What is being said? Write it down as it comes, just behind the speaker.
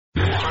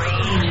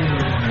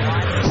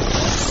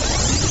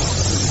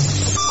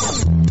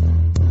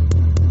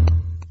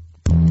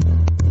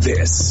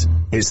This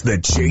is the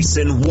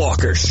Jason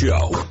Walker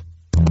Show.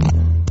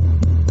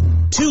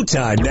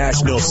 Two-time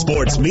National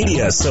Sports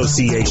Media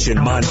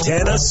Association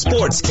Montana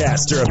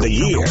Sportscaster of the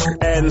Year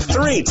and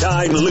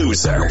three-time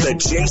loser, the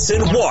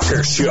Jason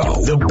Walker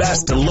Show. The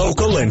best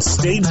local and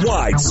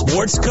statewide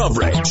sports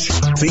coverage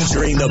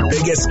featuring the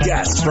biggest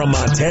guests from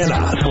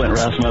Montana. Flint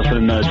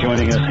Rasmussen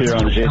joining us here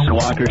on the Jason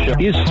Walker Show.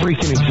 It's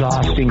freaking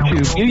exhausting,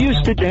 too. You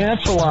used to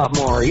dance a lot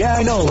more. Yeah,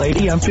 I know,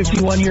 lady. I'm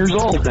 51 years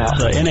old now.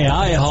 The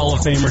NAI Hall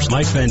of Famer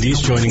Mike Van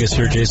Diest joining us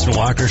here, Jason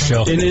Walker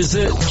Show. And is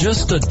it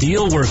just a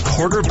deal where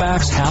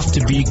quarterbacks have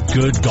to be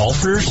good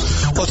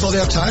golfers? Well, that's all they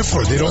have time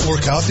for. They don't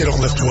work out. They don't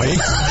lift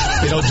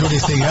weights. They don't do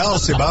anything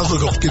else. They might as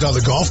well go get on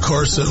the golf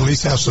course and at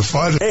least have some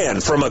fun.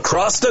 And from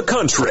across the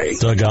country,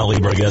 Doug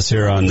Gottlieb, our guest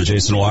here on the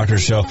Jason Walker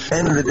Show.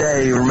 End of the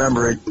day,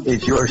 remember,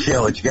 it's your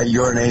show. It's got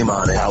your name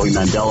on it. Howie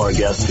Mandel, our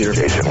guest here.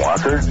 Jason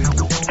Walker,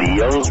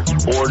 deal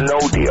or no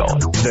deal?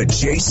 The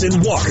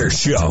Jason Walker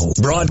Show,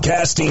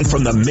 broadcasting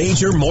from the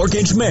Major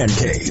Mortgage Man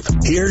Cave.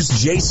 Here's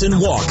Jason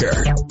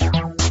Walker.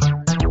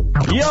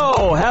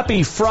 Yo,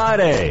 happy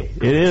Friday.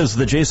 It is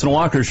the Jason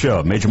Walker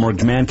Show, Major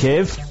Mortgage Man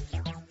Cave.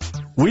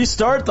 We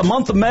start the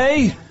month of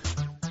May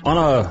on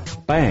a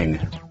bang,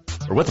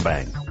 or with a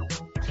bang.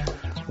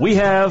 We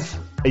have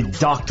a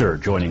doctor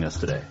joining us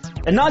today.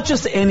 And not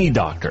just any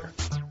doctor.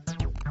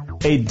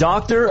 A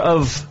doctor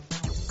of,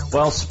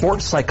 well,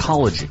 sports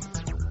psychology.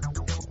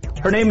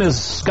 Her name is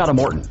Scotta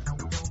Morton.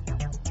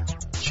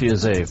 She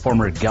is a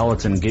former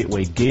Gallatin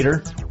Gateway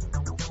Gator.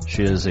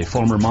 She is a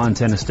former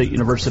Montana State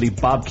University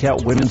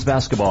Bobcat women's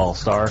basketball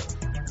star,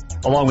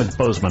 along with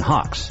Bozeman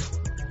Hawks.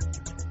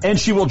 And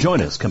she will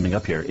join us coming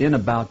up here in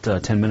about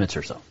 10 minutes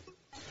or so.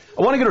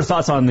 I want to get her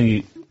thoughts on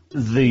the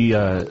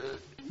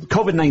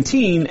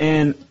COVID-19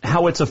 and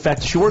how it's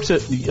affected. She works at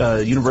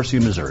the University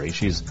of Missouri.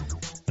 She's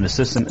an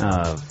assistant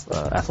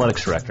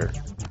athletics director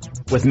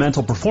with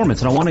mental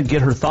performance. And I want to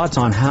get her thoughts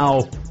on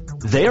how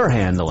they are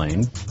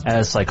handling,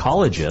 as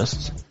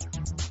psychologists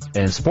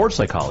and sports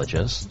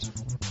psychologists,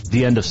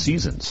 the end of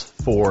seasons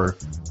for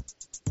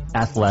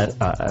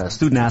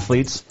student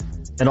athletes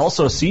and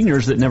also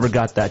seniors that never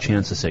got that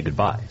chance to say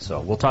goodbye.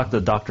 So we'll talk to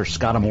Dr.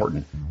 Scotta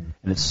Morton.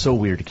 And it's so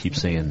weird to keep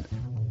saying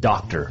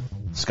Dr.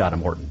 Scotta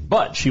Morton.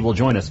 But she will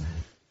join us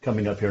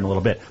coming up here in a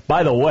little bit.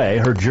 By the way,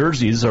 her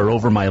jerseys are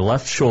over my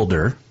left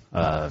shoulder,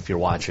 if you're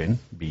watching.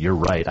 You're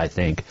right, I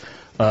think.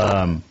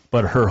 But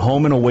her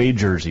home and away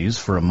jerseys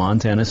for a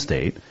Montana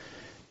State.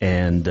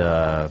 And,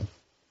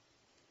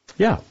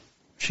 yeah,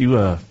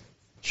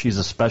 she's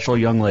a special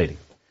young lady.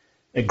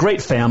 A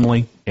great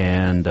family,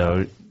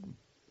 and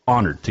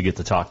honored to get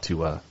to talk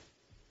to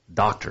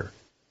Dr.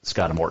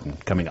 Scotta Morton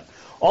coming up.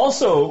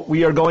 Also,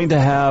 we are going to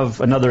have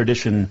another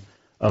edition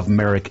of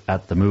Merrick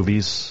at the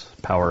Movies.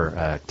 Power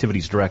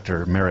Activities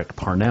Director Merrick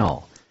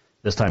Parnell.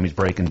 This time he's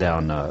breaking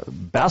down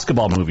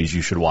basketball movies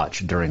you should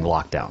watch during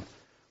lockdown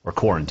or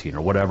quarantine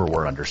or whatever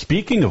we're under.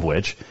 Speaking of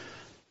which,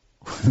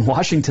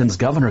 Washington's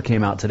governor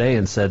came out today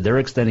and said they're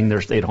extending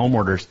their stay-at-home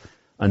orders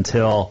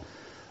until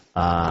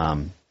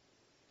May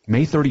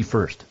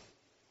 31st.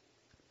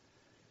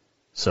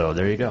 So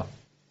there you go.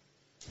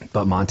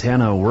 But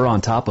Montana, we're on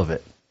top of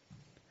it.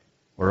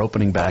 We're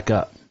opening back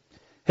up.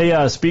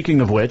 Hey, speaking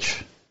of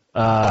which,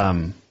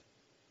 some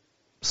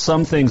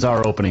things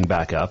are opening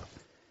back up,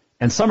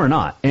 and some are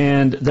not.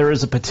 And there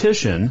is a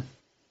petition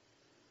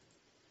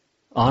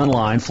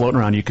online floating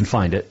around. You can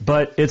find it.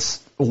 But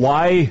it's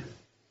a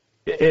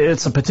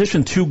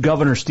petition to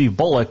Governor Steve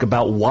Bullock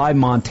about why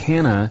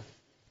Montana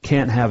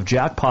can't have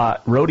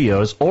jackpot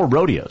rodeos or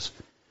rodeos,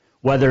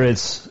 whether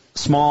it's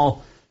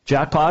small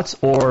jackpots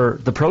or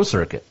the pro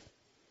circuit.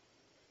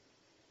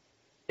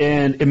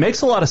 And it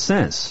makes a lot of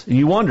sense. And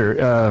you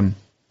wonder,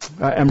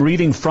 I'm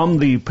reading from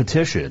the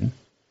petition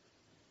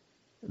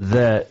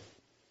that,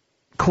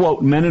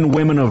 quote, men and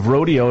women of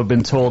rodeo have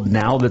been told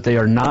now that they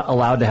are not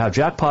allowed to have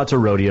jackpots or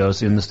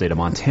rodeos in the state of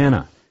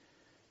Montana.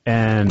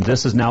 And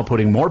this is now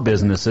putting more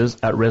businesses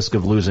at risk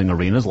of losing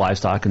arenas,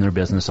 livestock, and their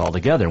business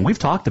altogether. And we've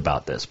talked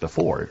about this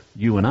before,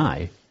 you and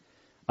I,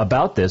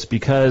 about this,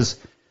 because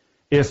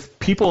if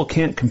people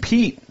can't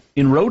compete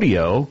in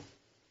rodeo,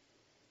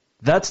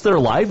 that's their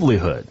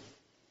livelihood.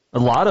 A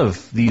lot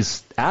of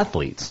these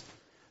athletes,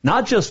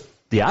 not just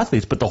the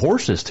athletes, but the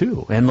horses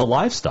too, and the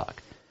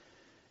livestock.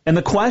 And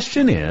the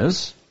question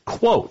is,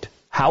 quote,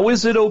 how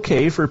is it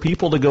okay for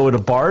people to go to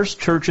bars,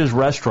 churches,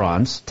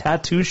 restaurants,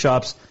 tattoo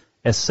shops,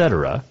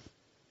 etc.,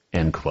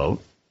 end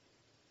quote,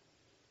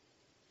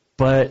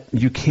 but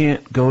you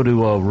can't go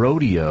to a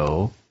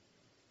rodeo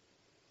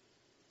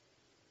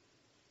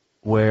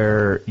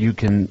where you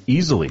can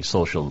easily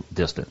social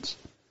distance?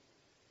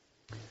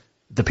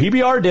 The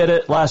PBR did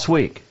it last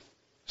week.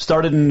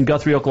 Started in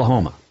Guthrie,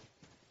 Oklahoma.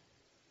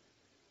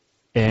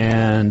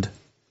 And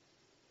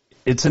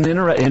it's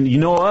and you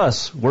know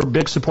us, we're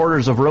big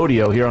supporters of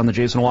rodeo here on the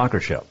Jason Walker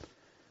Show.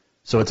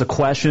 So it's a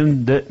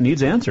question that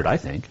needs answered, I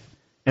think.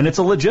 And it's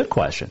a legit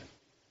question.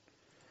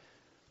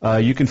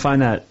 You can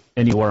find that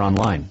anywhere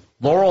online.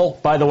 Laurel,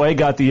 by the way,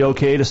 got the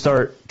okay to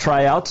start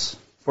tryouts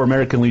for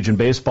American Legion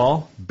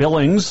Baseball.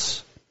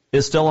 Billings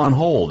is still on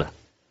hold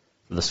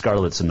for the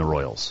Scarlets and the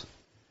Royals.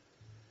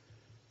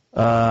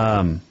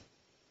 And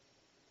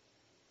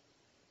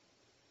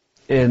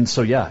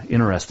so, yeah,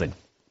 interesting.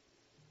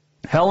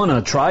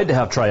 Helena tried to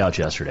have tryouts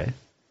yesterday.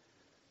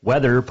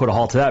 Weather put a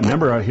halt to that.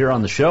 Remember, here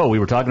on the show, we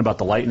were talking about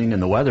the lightning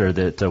and the weather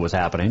that was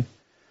happening.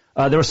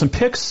 There were some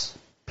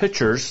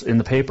pictures in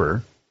the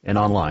paper and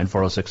online,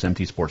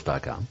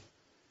 406mtsports.com,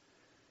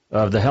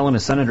 of the Helena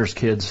Senators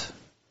kids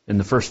in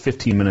the first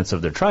 15 minutes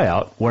of their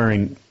tryout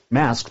wearing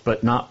masks,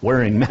 but not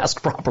wearing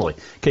masks properly.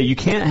 Okay, you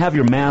can't have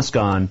your mask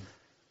on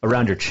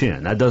around your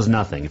chin. That does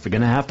nothing. If you're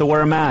going to have to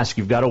wear a mask,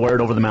 you've got to wear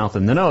it over the mouth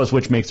and the nose,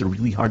 which makes it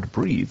really hard to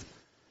breathe.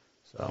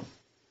 So,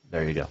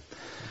 there you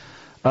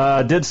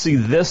go. Did see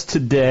this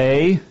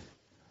today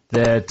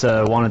that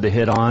wanted to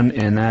hit on,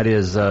 and that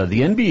is the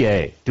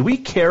NBA. Do we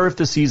care if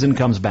the season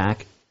comes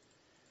back?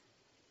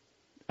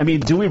 I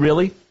mean, do we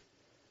really?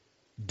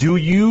 Do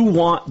you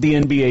want the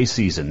NBA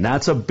season?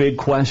 That's a big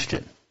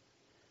question.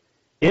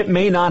 It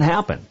may not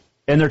happen.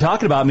 And they're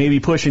talking about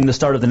maybe pushing the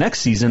start of the next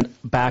season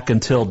back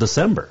until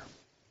December.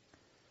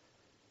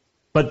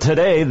 But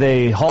today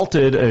they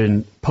halted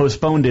and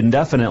postponed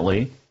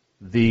indefinitely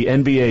the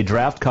NBA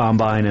draft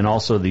combine and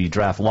also the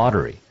draft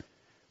lottery,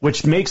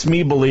 which makes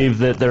me believe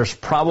that there's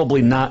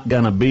probably not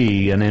going to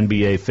be an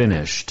NBA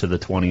finish to the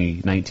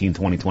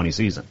 2019-2020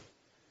 season.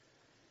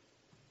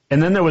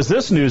 And then there was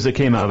this news that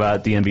came out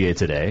about the NBA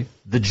today.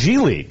 The G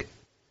League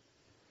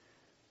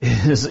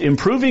is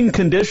improving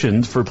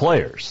conditions for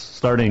players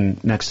starting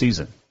next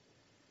season,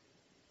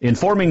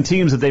 informing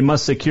teams that they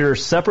must secure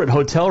separate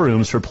hotel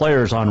rooms for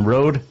players on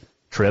road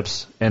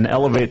trips and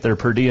elevate their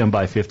per diem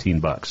by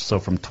 $15. So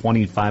from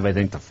 25, I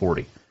think, to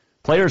 40.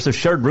 Players have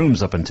shared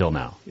rooms up until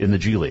now in the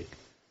G League.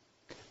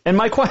 And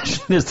my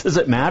question is, does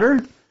it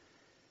matter?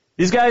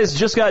 These guys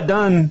just got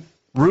done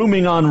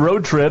rooming on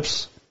road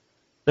trips.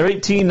 They're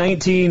 18,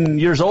 19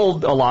 years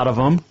old, a lot of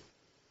them.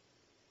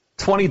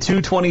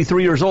 22,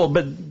 23 years old.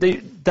 But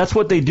that's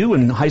what they do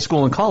in high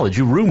school and college.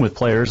 You room with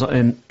players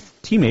and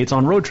teammates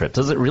on road trips.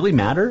 Does it really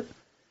matter?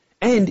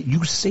 And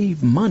you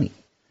save money.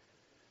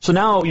 So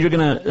now you're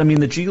going to, I mean,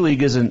 the G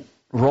League isn't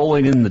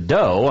rolling in the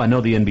dough. I know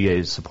the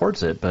NBA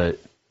supports it, but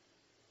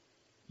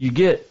you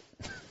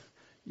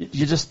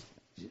just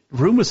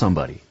room with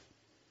somebody.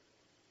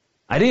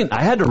 I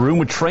had to room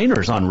with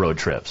trainers on road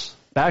trips.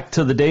 Back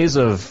to the days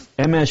of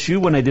MSU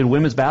when I did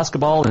women's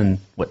basketball in,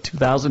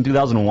 2000,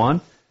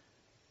 2001.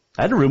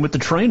 I had to room with the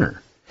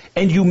trainer.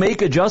 And you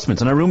make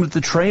adjustments. And I roomed with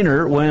the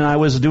trainer when I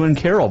was doing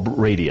Carroll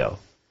radio.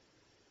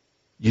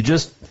 You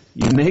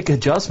make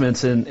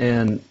adjustments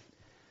and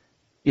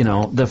you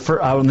know,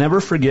 I'll never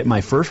forget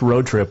my first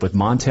road trip with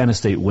Montana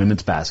State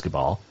women's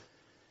basketball.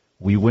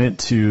 We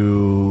went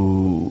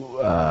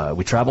to,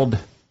 we traveled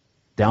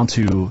down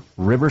to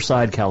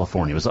Riverside,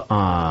 California. It was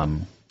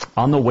on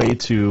the way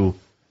to,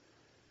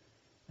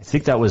 I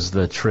think that was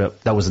the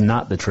trip. That was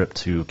not the trip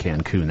to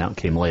Cancun. That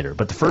came later.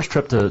 But the first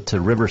trip to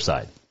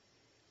Riverside.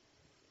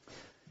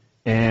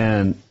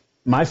 And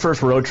my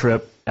first road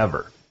trip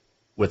ever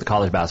with the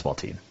college basketball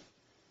team.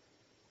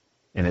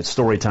 And it's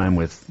story time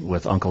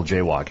with Uncle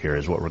Jaywalk here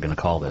is what we're going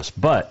to call this.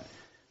 But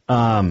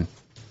I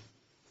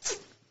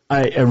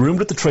roomed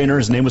with the trainer.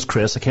 His name was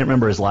Chris. I can't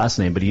remember his last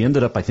name, but he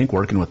ended up, I think,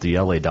 working with the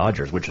LA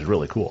Dodgers, which is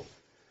really cool.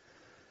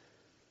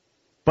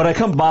 But I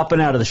come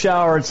bopping out of the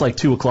shower. It's like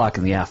 2 o'clock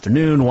in the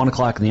afternoon, 1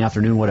 o'clock in the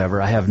afternoon,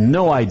 whatever. I have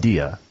no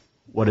idea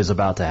what is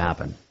about to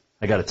happen.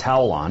 I got a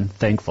towel on,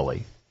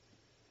 thankfully.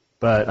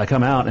 But I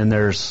come out, and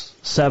there's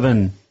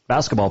 7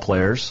 basketball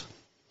players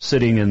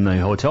sitting in the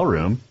hotel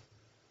room.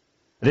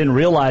 I didn't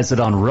realize that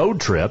on road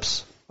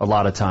trips, a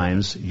lot of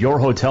times, your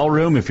hotel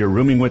room, if you're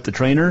rooming with the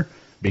trainer,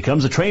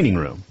 becomes a training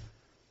room.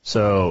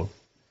 So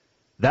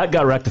that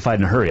got rectified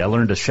in a hurry. I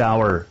learned to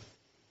shower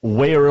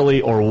way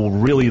early or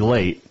really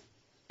late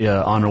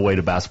on our way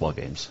to basketball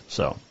games.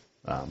 So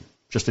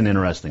just an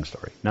interesting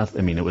story.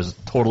 It was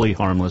totally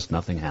harmless.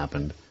 Nothing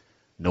happened.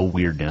 No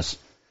weirdness.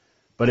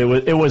 But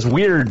it was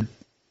weird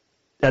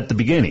at the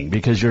beginning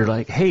because you're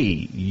like, hey,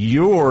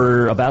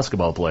 you're a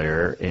basketball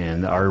player,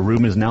 and our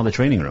room is now the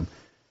training room.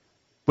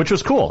 Which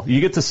was cool.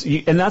 You get to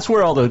see, and that's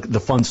where all the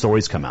fun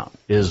stories come out.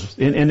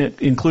 And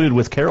it included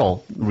with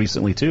Carol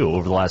recently too,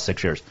 over the last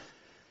 6 years.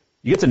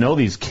 You get to know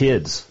these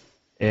kids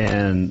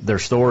and their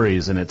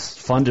stories, and it's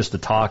fun just to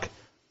talk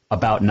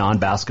about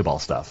non-basketball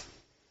stuff.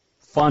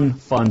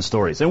 Fun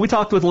stories. And we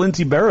talked with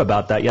Lindsey Bear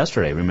about that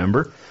yesterday,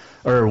 remember?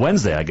 Or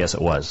Wednesday, I guess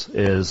it was.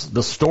 Is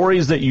the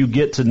stories that you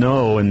get to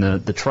know and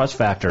the trust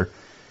factor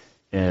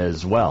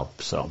as well.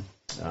 So.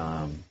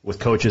 With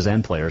coaches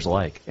and players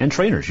alike. And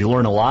trainers. You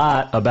learn a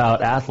lot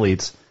about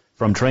athletes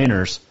from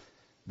trainers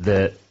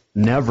that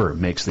never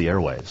makes the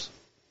airwaves.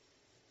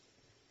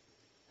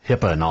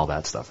 HIPAA and all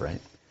that stuff, right?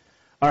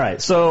 All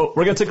right, so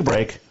we're going to take a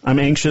break. I'm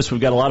anxious.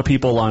 We've got a lot of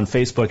people on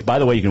Facebook. By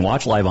the way, you can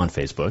watch live on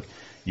Facebook.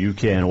 You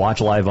can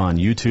watch live on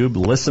YouTube,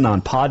 listen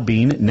on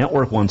Podbean,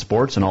 Network One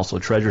Sports, and also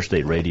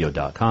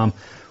TreasureStateRadio.com.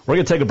 We're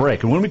going to take a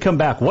break. And when we come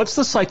back, what's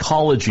the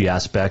psychology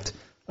aspect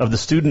of the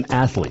student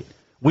athlete.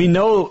 We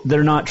know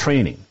they're not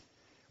training.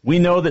 We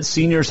know that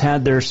seniors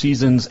had their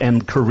seasons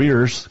and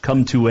careers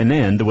come to an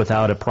end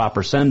without a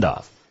proper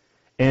send-off.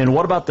 And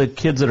what about the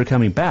kids that are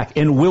coming back?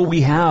 And will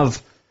we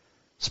have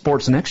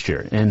sports next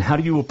year? And how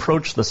do you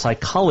approach the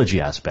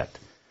psychology aspect?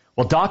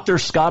 Well, Dr.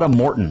 Scotta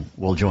Morton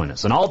will join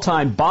us. An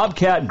all-time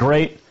Bobcat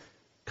great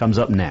comes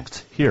up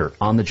next here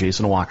on The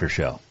Jason Walker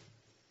Show.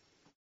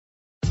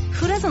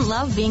 Who doesn't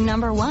love being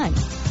number one?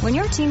 When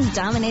your team's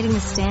dominating the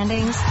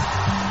standings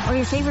or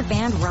your favorite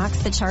band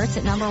rocks the charts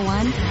at number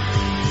one,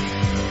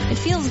 it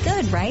feels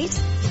good,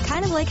 right?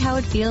 Kind of like how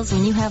it feels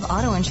when you have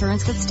auto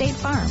insurance with State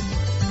Farm.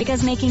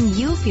 Because making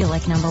you feel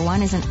like number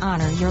one is an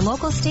honor your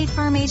local State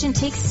Farm agent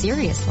takes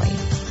seriously.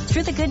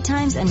 Through the good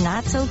times and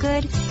not so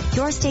good,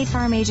 your State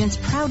Farm agent's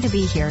proud to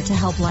be here to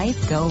help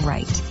life go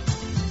right.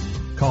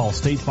 Call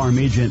State Farm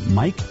agent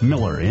Mike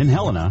Miller in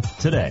Helena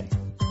today.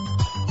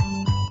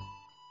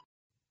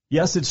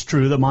 Yes, it's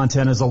true that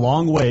Montana is a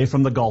long way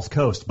from the Gulf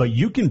Coast, but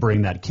you can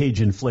bring that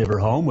Cajun flavor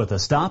home with a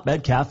stop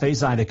at Cafe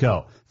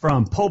Zydeco.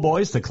 From po'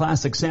 boys to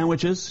classic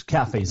sandwiches,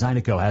 Cafe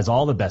Zydeco has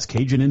all the best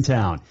Cajun in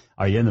town.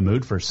 Are you in the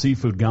mood for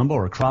seafood gumbo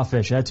or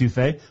crawfish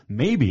etouffee?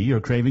 Maybe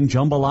you're craving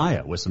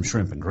jambalaya with some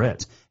shrimp and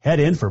grits. Head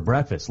in for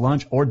breakfast,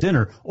 lunch, or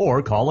dinner,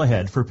 or call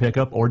ahead for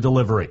pickup or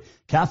delivery.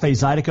 Cafe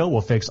Zydeco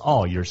will fix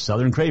all your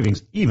southern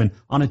cravings, even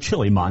on a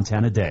chilly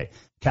Montana day.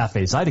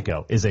 Cafe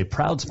Zydeco is a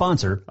proud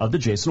sponsor of The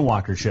Jason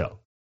Walker Show.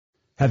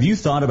 Have you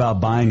thought about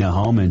buying a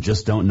home and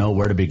just don't know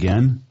where to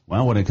begin?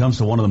 Well, when it comes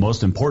to one of the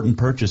most important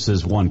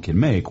purchases one can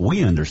make,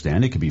 we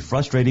understand it can be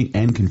frustrating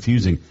and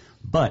confusing,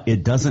 but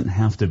it doesn't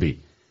have to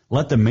be.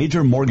 Let the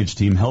Major Mortgage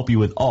team help you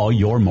with all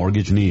your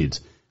mortgage needs.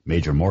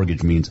 Major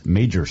Mortgage means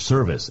major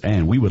service,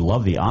 and we would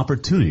love the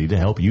opportunity to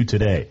help you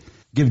today.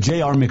 Give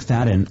J.R.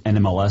 McFadden,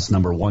 NMLS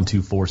number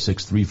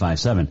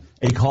 1246357,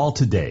 a call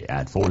today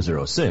at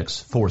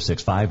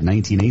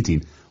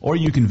 406-465-1918. Or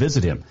you can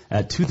visit him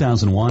at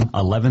 2001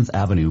 11th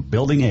Avenue,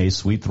 Building A,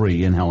 Suite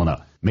 3 in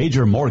Helena.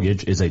 Major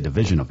Mortgage is a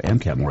division of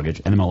MCAT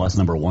Mortgage, NMLS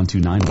number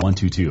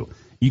 129122,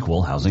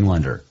 equal housing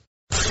lender.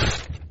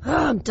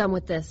 I'm done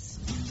with this.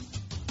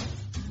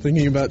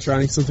 Thinking about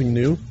trying something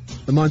new?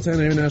 The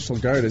Montana Air National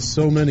Guard has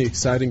so many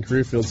exciting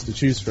career fields to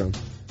choose from,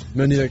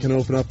 many that can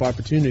open up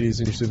opportunities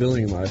in your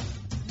civilian life.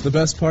 The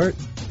best part?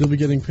 You'll be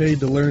getting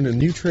paid to learn a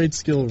new trade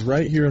skill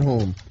right here at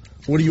home.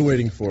 What are you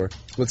waiting for?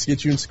 Let's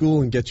get you in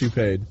school and get you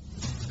paid.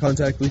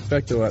 Contact Lee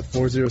Fecto at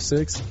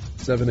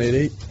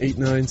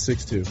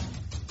 406-788-8962.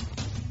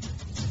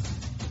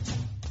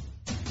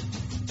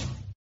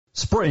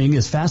 Spring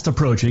is fast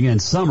approaching and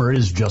summer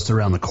is just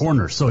around the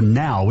corner, so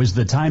now is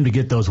the time to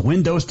get those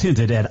windows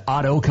tinted at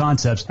Auto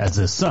Concepts as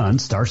the sun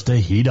starts to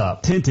heat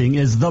up. Tinting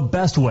is the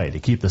best way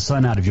to keep the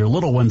sun out of your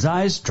little one's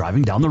eyes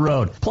driving down the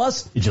road.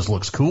 Plus, it just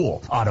looks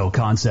cool. Auto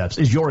Concepts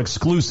is your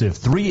exclusive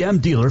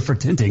 3M dealer for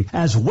tinting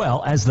as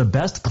well as the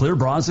best clear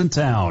bras in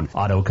town.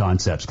 Auto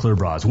Concepts clear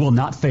bras will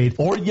not fade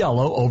or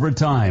yellow over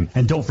time.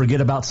 And don't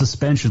forget about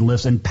suspension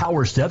lifts and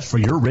power steps for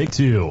your rig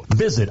too.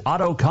 Visit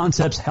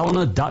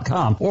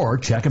AutoConceptsHelena.com or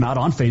check them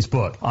out on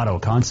Facebook. Auto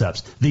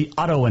Concepts, the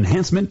auto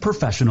enhancement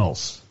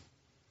professionals.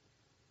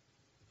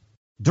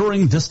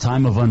 During this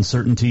time of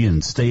uncertainty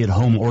and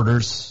stay-at-home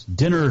orders,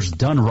 Dinners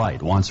Done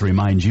Right wants to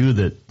remind you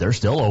that they're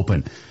still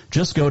open.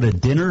 Just go to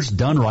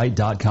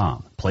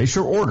dinnersdoneright.com, place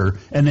your order,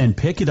 and then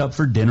pick it up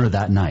for dinner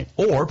that night.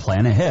 Or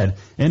plan ahead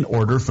and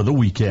order for the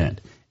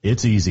weekend.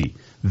 It's easy.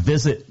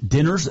 Visit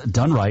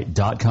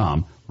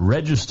dinnersdoneright.com,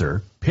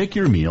 register, pick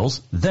your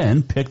meals,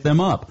 then pick them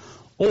up.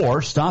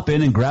 Or stop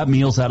in and grab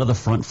meals out of the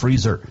front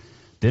freezer.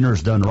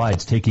 Dinners Done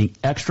Right's taking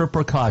extra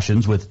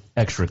precautions with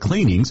extra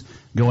cleanings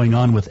going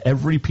on with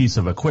every piece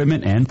of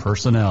equipment and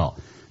personnel.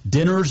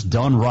 Dinners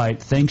Done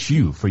Right thanks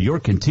you for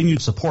your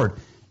continued support,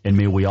 and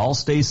may we all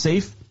stay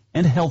safe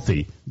and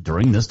healthy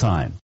during this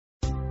time.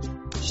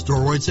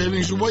 Store-wide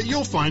savings are what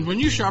you'll find when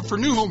you shop for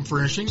new home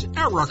furnishings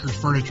at Rucker's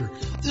Furniture.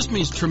 This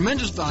means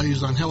tremendous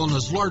values on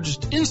Helena's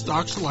largest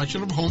in-stock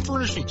selection of home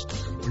furnishings.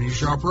 When you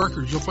shop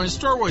Rucker's, you'll find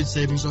store-wide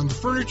savings on the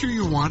furniture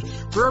you want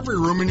for every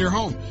room in your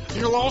home. And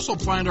you'll also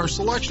find our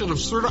selection of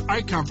Serta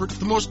iComfort,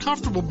 the most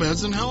comfortable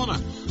beds in Helena.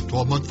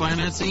 12-month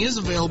financing is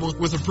available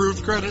with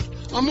approved credit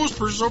on most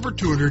purchases over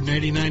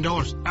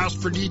 $299. Ask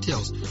for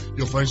details.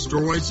 You'll find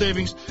store-wide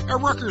savings at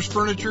Rucker's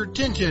Furniture,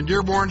 1010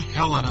 Dearborn,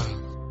 Helena.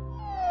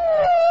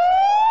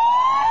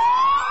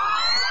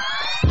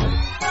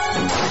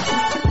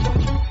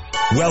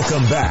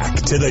 Welcome back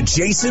to the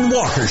Jason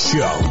Walker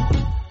Show.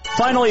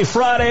 Finally,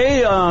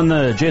 Friday on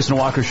the Jason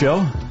Walker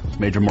Show.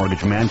 Major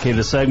Mortgage Man Cave,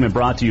 the segment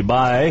brought to you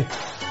by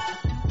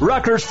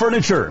Rucker's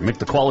Furniture. Make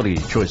the quality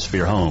choice for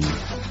your home.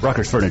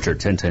 Rucker's Furniture,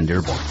 1010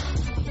 Dearborn.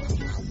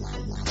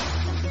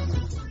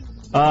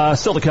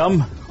 Still to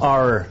come,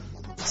 our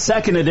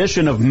second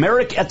edition of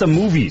Merrick at the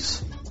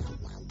Movies.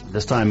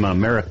 This time,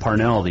 Merrick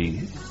Parnell, the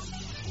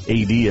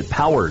AD at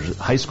Powers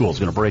High School, is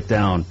going to break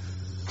down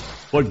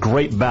what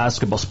great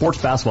sports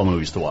basketball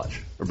movies to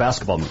watch. Or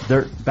basketball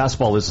movies.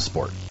 Basketball is a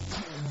sport.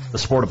 The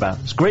sport of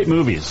basketball. It's great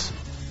movies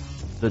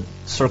that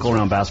circle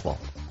around basketball.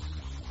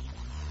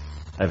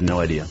 I have no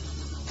idea.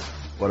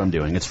 what I'm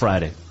doing. It's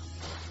Friday.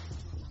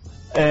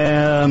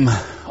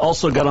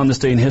 Also got on this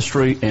day in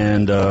history,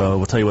 and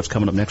we'll tell you what's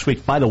coming up next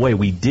week. By the way,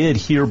 we did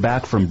hear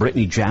back from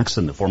Brittany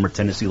Jackson, the former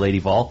Tennessee Lady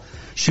Vol.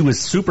 She was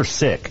super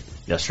sick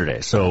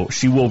yesterday, so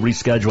she will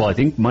reschedule. I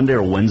think Monday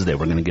or Wednesday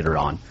we're going to get her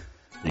on,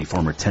 the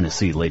former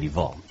Tennessee Lady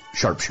Vol.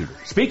 Sharpshooter.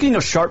 Speaking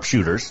of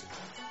sharpshooters,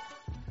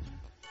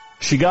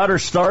 she got her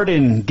start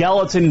in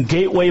Gallatin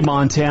Gateway,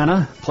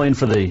 Montana, playing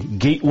for the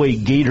Gateway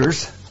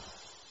Gators.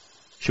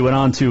 She went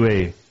on to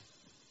a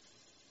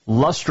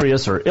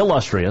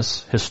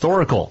illustrious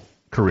historical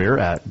career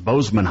at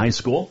Bozeman High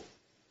School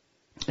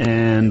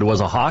and was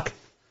a Hawk.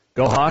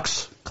 Go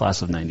Hawks,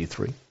 class of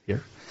 93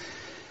 here.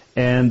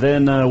 And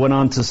then went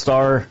on to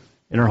star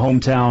in her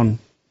hometown,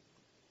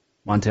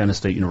 Montana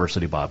State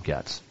University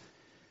Bobcats.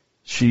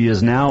 She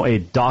is now a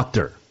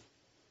doctor.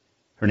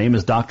 Her name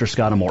is Dr.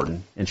 Scotta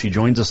Morton, and she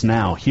joins us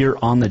now here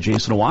on the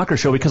Jason Walker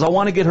Show because I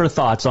want to get her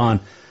thoughts on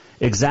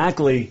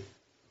exactly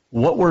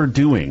what we're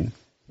doing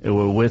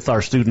with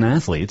our student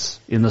athletes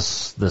in the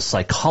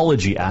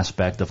psychology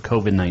aspect of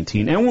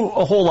COVID-19 and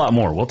a whole lot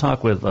more. We'll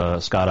talk with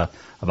Scotta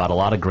about a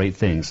lot of great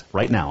things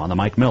right now on the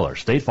Mike Miller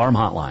State Farm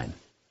Hotline.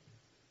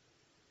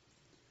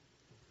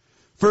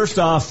 First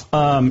off,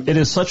 it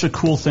is such a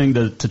cool thing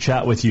to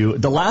chat with you.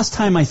 The last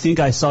time I think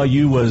I saw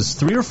you was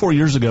 3 or 4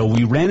 years ago.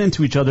 We ran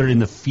into each other in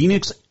the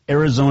Phoenix,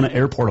 Arizona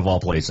airport of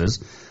all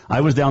places.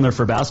 I was down there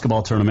for a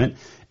basketball tournament,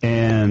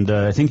 and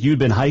I think you'd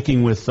been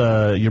hiking with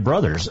your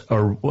brothers,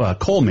 or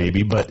Cole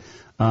maybe, but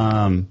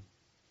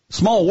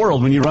small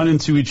world when you run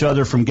into each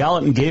other from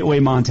Gallatin Gateway,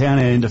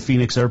 Montana into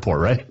Phoenix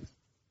Airport, right?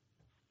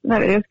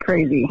 That is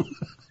crazy.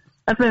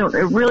 That's been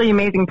a really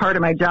amazing part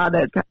of my job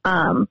that's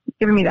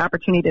given me the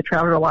opportunity to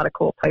travel to a lot of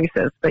cool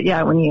places. But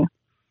yeah, when you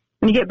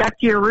get back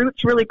to your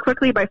roots really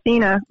quickly by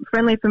seeing a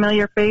friendly,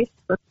 familiar face,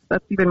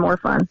 that's even more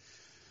fun.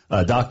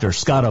 Dr.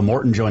 Scotta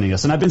Morton joining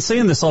us. And I've been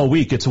saying this all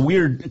week. It's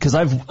weird because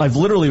I've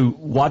literally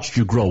watched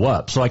you grow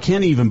up. So I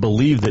can't even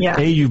believe that,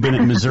 A, you've been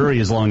at Missouri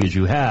as long as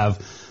you have.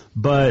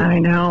 But I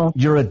know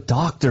you're a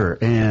doctor,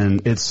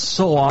 and it's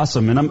so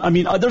awesome. And I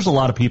mean, there's a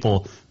lot of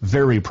people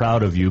very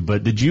proud of you.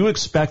 But did you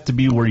expect to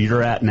be where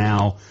you're at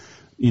now,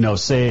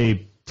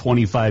 say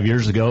 25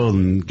 years ago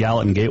in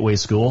Gallatin Gateway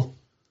School?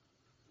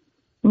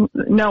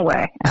 No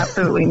way.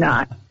 Absolutely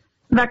not.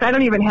 In fact, I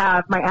don't even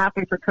have my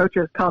athletes or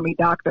coaches call me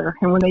doctor.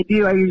 And when they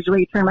do, I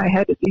usually turn my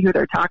head to see who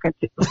they're talking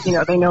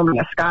to. They know me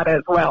as Scotta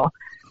as well.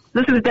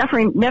 This was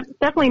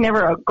definitely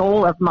never a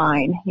goal of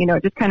mine.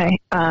 It just kind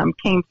of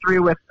came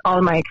through with all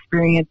of my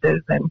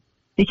experiences and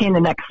became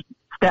the next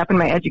step in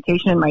my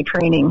education and my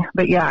training.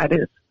 But yeah, it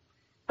is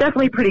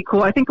definitely pretty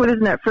cool. I think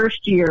within that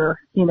first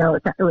year, it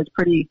was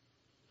pretty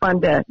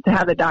fun to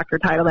have the doctor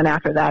title. And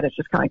after that, it's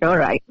just kind of like, all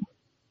right,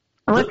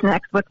 what's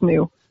next? What's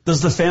new?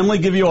 Does the family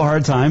give you a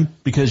hard time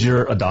because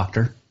you're a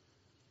doctor?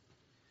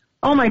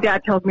 Oh, my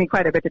dad tells me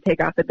quite a bit to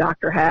take off the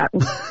doctor hat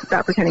and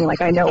stop pretending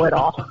like I know it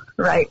all,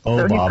 right? Oh,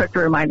 so Bob. He's quick to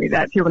remind me of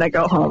that, too, when I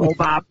go home. Oh,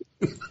 Bob.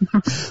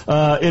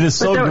 It is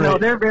so great. No,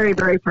 they're very,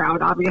 very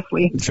proud,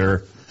 obviously.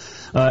 Sure.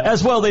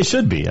 As well they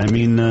should be. I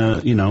mean,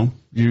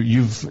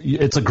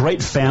 it's a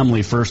great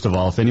family, first of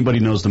all, if anybody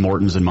knows the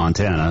Mortons in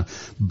Montana.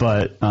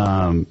 But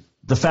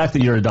the fact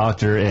that you're a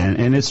doctor,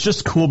 and it's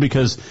just cool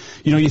because,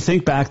 you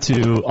think back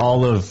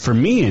to for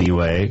me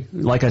anyway,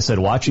 like I said,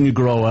 watching you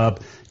grow up.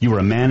 You were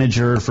a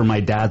manager for my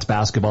dad's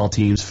basketball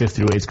teams, 5th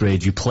through 8th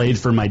grade. You played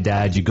for my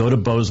dad. You go to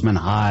Bozeman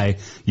High.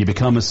 You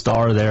become a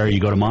star there. You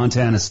go to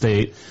Montana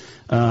State.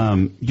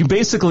 You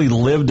basically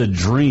lived a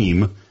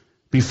dream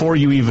before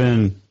you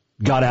even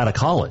got out of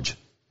college.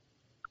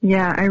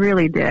 Yeah, I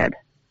really did.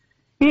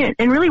 Yeah,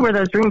 and really where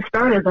those dreams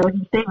started, though,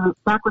 you say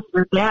back with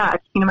your dad.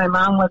 My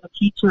mom was a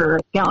teacher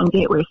at Gallatin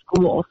Gateway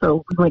School,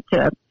 so we went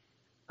to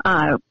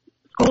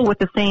school with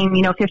the same,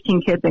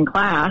 15 kids in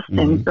class. Mm-hmm.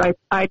 And so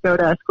I'd go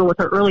to school with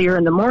her earlier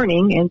in the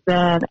morning, and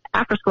then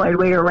after school I'd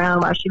wait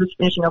around while she was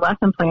finishing her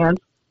lesson plans,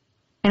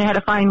 and I had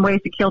to find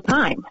ways to kill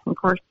time. Of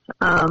course,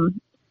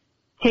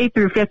 K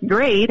through 5th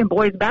grade, and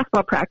boys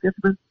basketball practice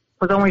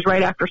was always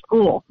right after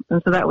school.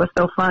 And so that was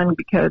so fun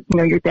because,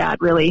 your dad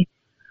really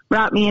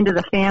brought me into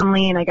the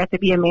family, and I got to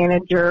be a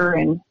manager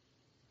and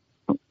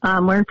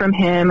learn from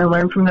him and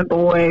learn from the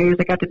boys.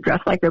 I got to dress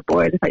like the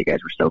boys. I thought you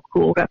guys were so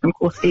cool. Got some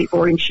cool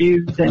skateboarding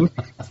shoes. And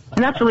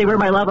that's really where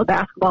my love of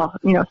basketball,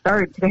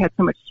 started because I had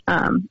so much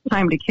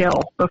time to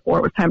kill before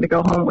it was time to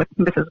go home with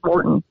Mrs.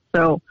 Morton.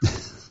 So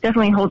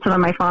definitely hold some of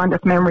my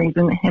fondest memories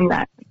in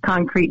that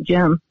concrete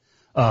gym.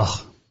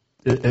 Oh,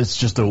 it's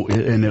just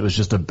and it was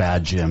just a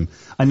bad gym.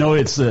 I know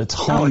it's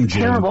home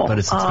gym, terrible. But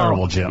it's a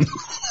terrible gym.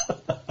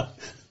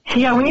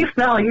 Yeah, when you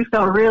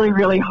fell really,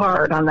 really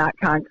hard on that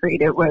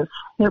concrete.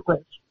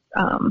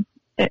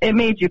 It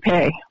made you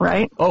pay,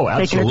 right? Oh,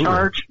 absolutely. Taking a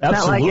charge,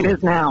 absolutely. Not like it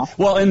is now.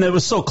 Well, and it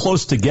was so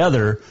close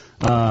together.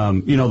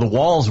 The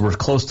walls were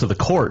close to the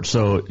court,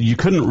 so you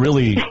couldn't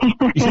really,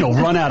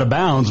 run out of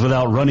bounds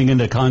without running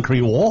into a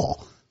concrete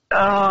wall.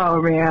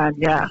 Oh man,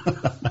 yeah.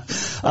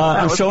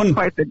 I'm showing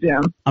quite the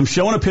gym. I'm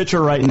showing a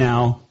picture right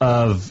now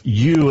of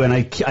you, and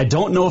I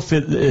don't know if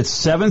it's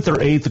 7th or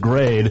 8th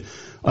grade.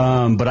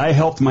 But I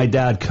helped my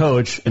dad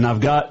coach, and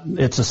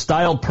it's a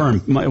styled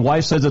perm. My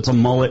wife says it's a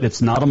mullet.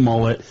 It's not a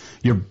mullet.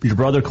 Your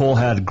brother Cole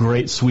had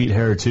great sweet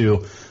hair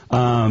too.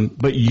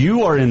 But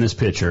you are in this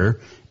picture,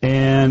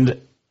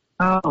 and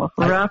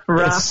rough.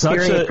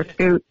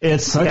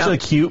 It's such a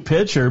cute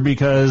picture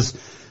because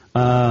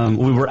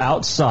we were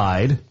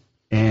outside,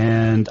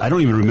 and I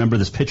don't even remember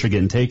this picture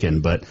getting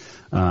taken. But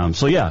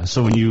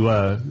so when you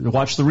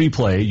watch the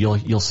replay,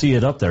 you'll see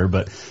it up there.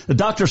 But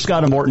Dr.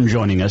 Scotta Morton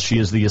joining us. She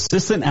is the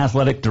Assistant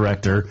Athletic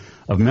Director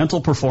of Mental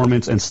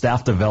Performance and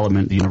Staff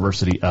Development at the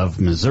University of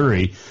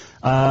Missouri.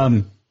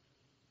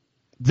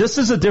 This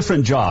is a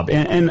different job,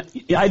 and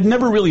I'd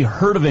never really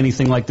heard of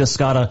anything like this,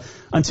 Scotta,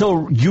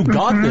 until you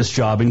got this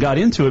job and got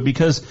into it,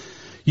 because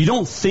you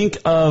don't think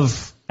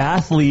of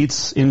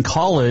athletes in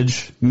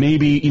college,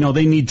 maybe,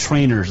 they need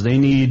trainers, they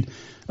need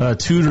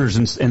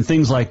tutors and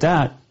things like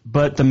that,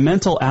 but the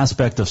mental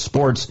aspect of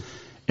sports,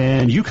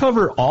 and you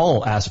cover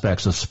all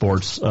aspects of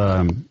sports,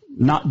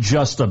 not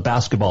just a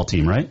basketball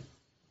team, right?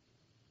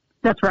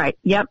 That's right.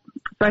 Yep.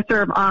 So I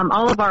serve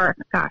all of our,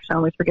 I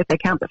always forget they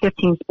count the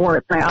 15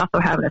 sports, and I also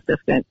have an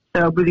assistant.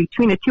 So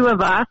between the two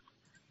of us,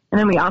 and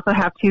then we also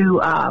have two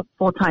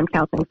full-time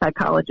counseling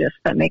psychologists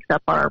that makes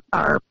up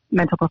our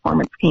mental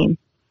performance team.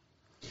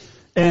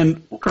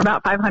 And for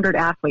about 500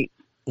 athletes.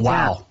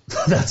 Wow.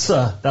 Yeah. That's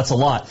a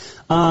lot.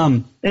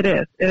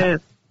 It is.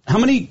 How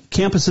many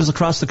campuses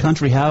across the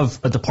country have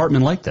a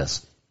department like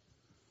this?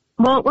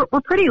 Well,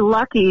 we're pretty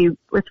lucky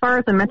as far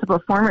as the mental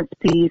performance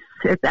piece.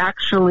 It's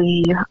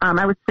actually,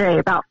 I would say,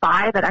 about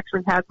 5 that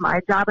actually has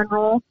my job and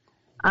role.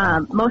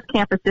 Most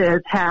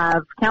campuses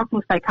have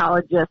counseling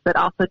psychologists that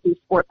also do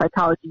sports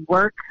psychology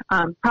work.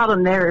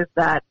 Problem there is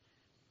that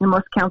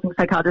most counseling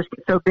psychologists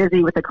get so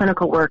busy with the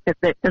clinical work that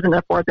it doesn't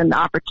afford them the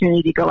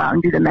opportunity to go out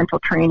and do the mental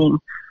training.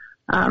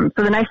 So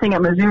the nice thing at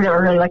Mizzou that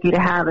we're really lucky to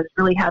have is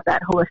really have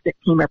that holistic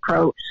team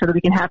approach so that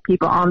we can have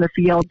people on the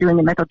field doing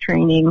the mental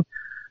training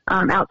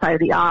outside of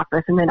the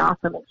office, and then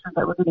also make sure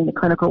that we're getting the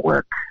clinical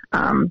work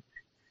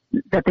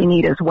that they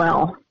need as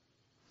well.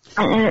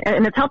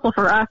 And it's helpful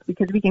for us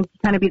because we can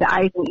kind of be the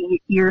eyes and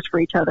ears for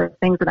each other.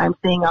 Things that I'm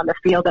seeing on the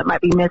field that might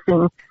be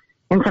missing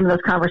in some of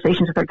those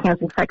conversations with our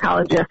counseling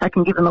psychologists, I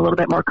can give them a little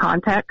bit more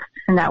context,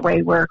 and that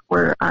way we're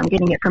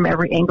getting it from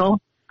every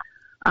angle.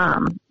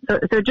 So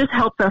it just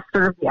helps us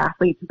serve the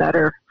athletes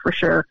better, for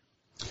sure.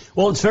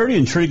 Well, it's very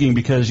intriguing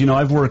because,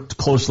 I've worked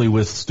closely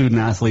with student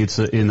athletes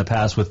in the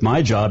past with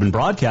my job in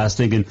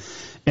broadcasting,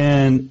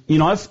 and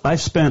I've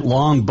spent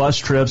long bus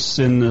trips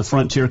in the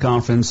Frontier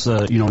Conference,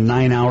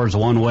 9 hours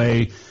one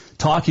way,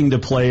 talking to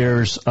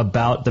players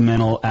about the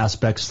mental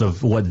aspects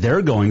of what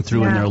they're going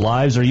through in their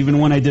lives, or even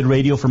when I did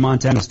radio for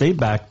Montana State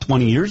back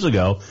 20 years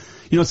ago,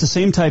 it's the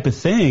same type of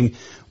thing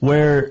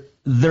where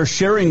they're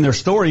sharing their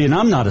story, and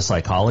I'm not a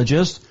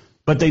psychologist,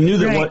 but they knew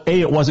that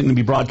it wasn't going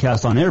to be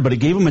broadcast on air, but it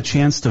gave them a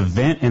chance to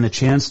vent and a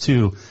chance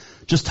to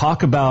just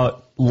talk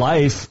about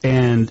life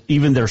and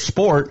even their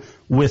sport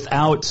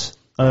without,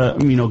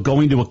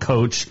 going to a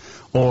coach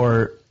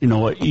or,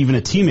 even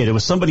a teammate. It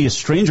was somebody, a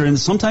stranger, and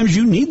sometimes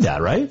you need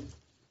that, right?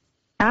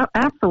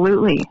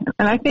 Absolutely.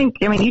 And I think,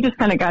 you just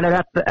kind of got it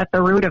at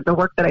the root of the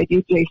work that I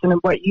do, Jason, and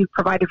what you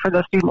provided for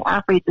those student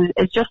athletes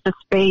is just a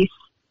space,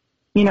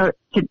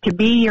 to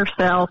be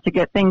yourself, to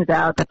get things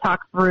out, to talk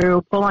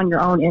through, pull on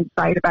your own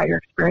insight about your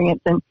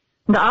experience, and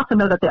to also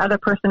know that the other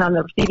person on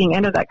the receiving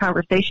end of that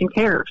conversation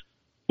cares,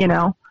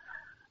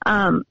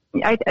 The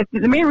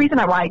main reason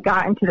why I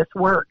got into this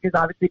work is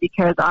obviously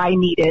because I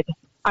needed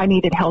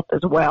help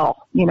as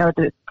well,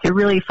 to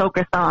really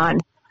focus on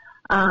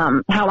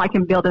how I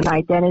can build an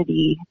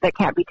identity that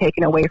can't be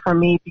taken away from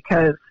me,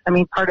 because,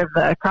 part of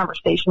the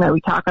conversation that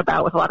we talk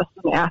about with a lot of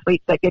student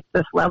athletes that get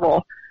to this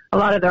level, a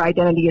lot of their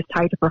identity is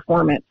tied to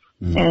performance.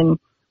 Mm-hmm. And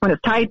when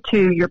it's tied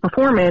to your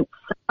performance,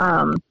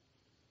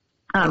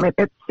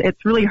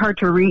 it's really hard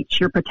to reach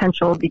your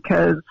potential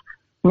because,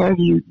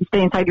 you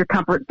stay inside your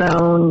comfort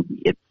zone.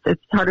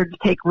 It's harder to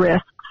take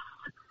risks.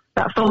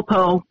 That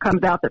FOPO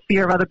comes out, the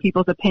fear of other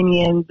people's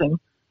opinions, and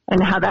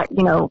how that,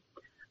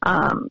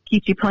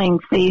 keeps you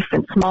playing safe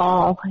and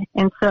small.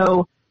 And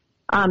so,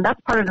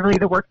 that's part of really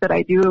the work that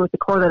I do with the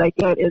core that I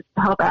get is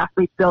to help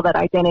athletes build that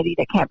identity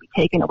that can't be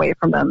taken away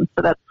from them.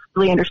 So that's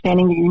really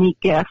understanding their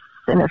unique gifts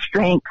and their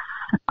strengths,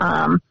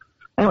 and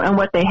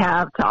what they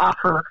have to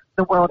offer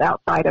the world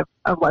outside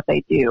of what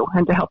they do,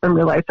 and to help them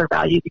realize their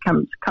value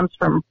comes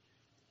from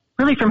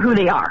who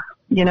they are,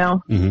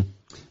 Mm-hmm.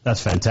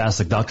 That's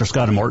fantastic. Dr.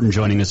 Scotta Morton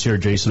joining us here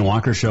at Jason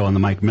Walker Show on the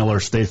Mike Miller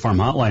State Farm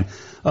Hotline.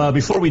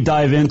 Before we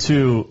dive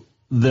into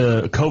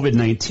the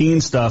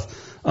COVID-19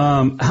 stuff,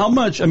 how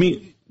much,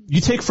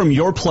 you take from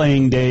your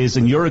playing days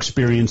and your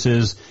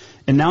experiences,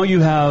 and now you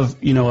have,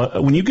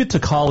 when you get to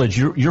college,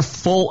 you're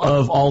full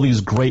of all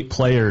these great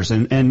players,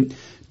 and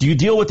do you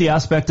deal with the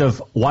aspect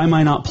of why am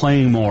I not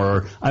playing more?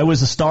 Or I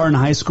was a star in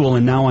high school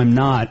and now I'm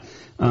not.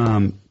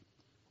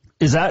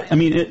 Does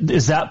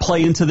that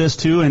play into this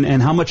too?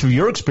 And how much of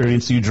your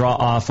experience do you draw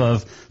off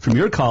of from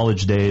your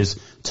college days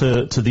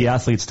to the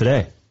athletes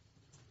today?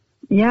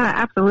 Yeah,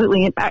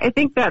 absolutely. I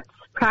think that's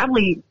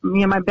probably,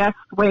 my best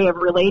way of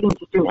relating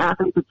to student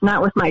athletes. It's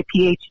not with my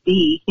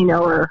PhD,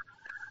 or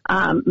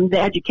the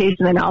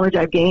education, the knowledge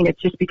I've gained.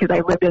 It's just because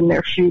I lived in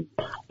their shoes,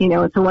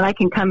 and so when I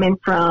can come in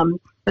from,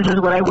 this is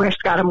what I wish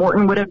Scott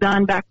Morton would have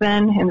done back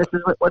then, and this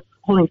is what's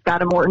holding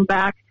Scott Morton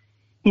back,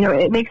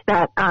 it makes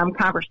that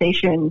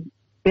conversation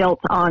built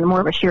on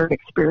more of a shared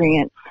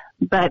experience.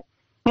 But,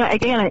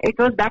 again, it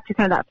goes back to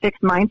kind of that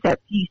fixed mindset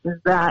piece, is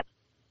that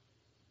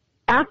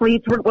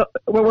athletes,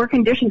 we're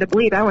conditioned to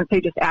believe, I wouldn't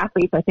say just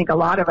athletes, I think a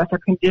lot of us are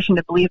conditioned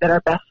to believe that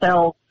our best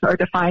selves are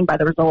defined by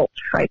the results,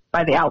 right?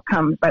 By the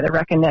outcomes, by the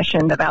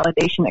recognition, the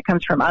validation that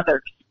comes from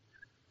others.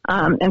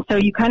 And so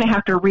you kind of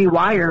have to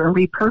rewire and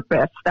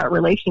repurpose that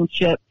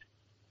relationship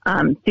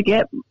to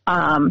get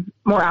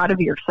more out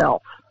of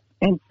yourself.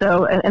 And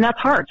so, and that's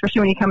hard,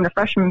 especially when you come to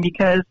freshman,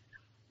 because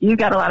you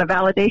got a lot of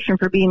validation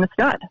for being the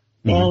stud.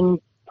 Mm-hmm. And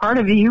part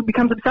of you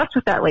becomes obsessed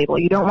with that label.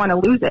 You don't want to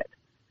lose it.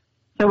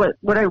 So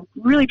what I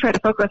really try to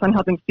focus on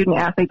helping student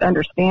athletes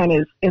understand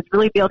is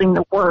really building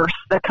the worth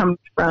that comes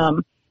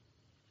from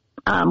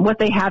what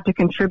they have to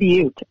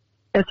contribute,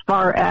 as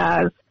far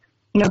as,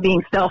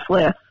 being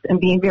selfless and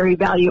being very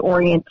value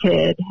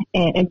oriented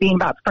and being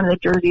about the front of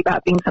the jersey,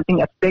 about being something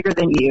that's bigger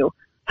than you,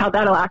 how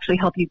that'll actually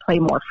help you play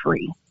more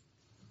free.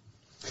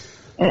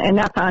 And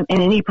that's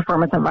in any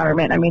performance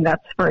environment. I mean,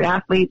 that's for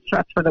athletes,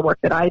 that's for the work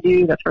that I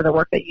do, that's for the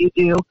work that you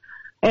do.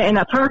 And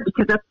that's hard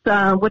because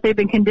that's what they've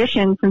been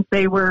conditioned since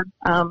they were,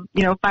 5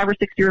 or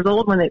 6 years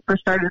old when they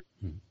first started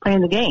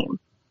playing the game.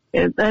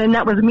 And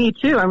that was me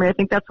too. I mean, I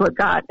think that's what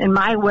got in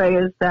my way,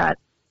 is that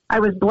I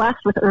was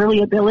blessed with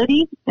early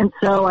ability. And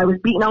so I was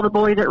beating all the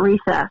boys at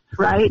recess,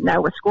 right? And I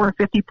was scoring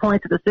 50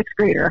 points as a sixth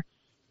grader.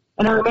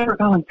 And I remember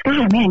going,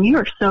 Sky, man, you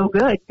are so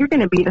good. You're going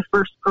to be the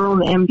first girl in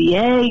the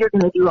NBA. You're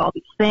going to do all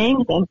these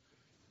things. And,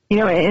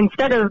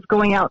 instead of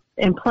going out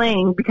and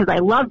playing because I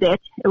loved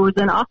it, it was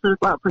then also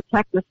about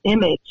protect this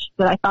image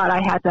that I thought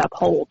I had to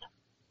uphold,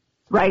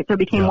 right? So it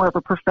became more of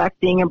a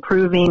perfecting,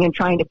 improving, and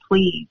trying to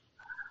please.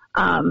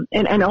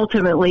 And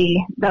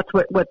ultimately, that's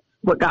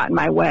what got in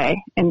my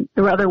way. And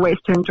there were other ways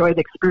to enjoy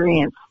the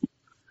experience.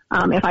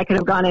 If I could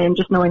have gone in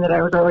just knowing that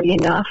I was already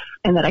enough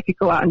and that I could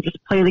go out and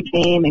just play the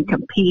game and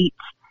compete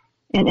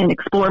and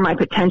explore my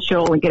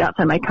potential and get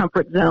outside my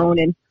comfort zone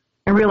and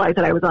realize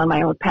that I was on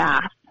my own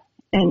path.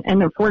 And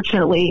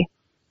unfortunately,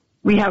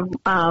 we have,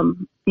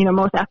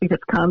 most athletes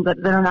that come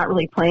that are not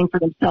really playing for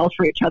themselves,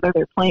 for each other.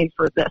 They're playing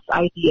for this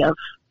idea of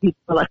these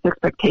select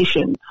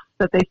expectations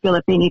that they feel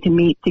that they need to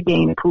meet to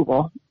gain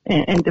approval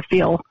and to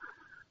feel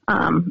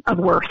of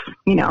worth,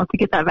 to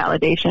get that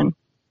validation.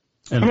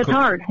 And it's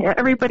hard.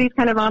 Everybody's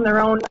kind of on their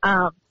own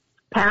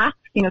path.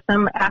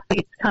 Some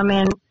athletes come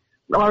in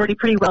already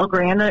pretty well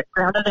grounded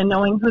in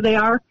knowing who they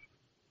are.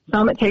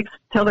 Some it takes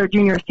till their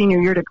junior or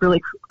senior year to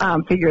really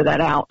figure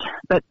that out.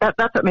 But that's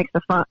what makes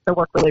the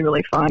work really,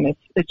 really fun.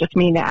 It's just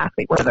meeting the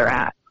athlete where they're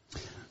at.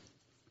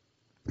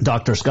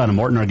 Dr. Scott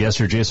Morton, our guest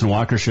here, Jason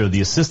Walker Show,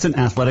 the Assistant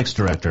Athletics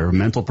Director of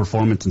Mental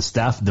Performance and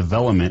Staff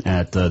Development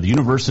at the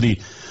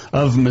University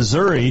of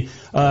Missouri.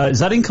 Is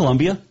that in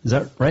Columbia? Is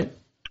that right?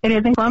 It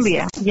is in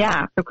Columbia,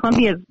 yeah. So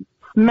Columbia is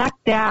smack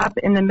dab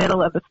in the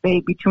middle of the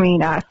state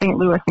between St.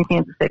 Louis and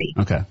Kansas City.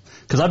 Okay.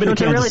 Because I've been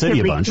to Kansas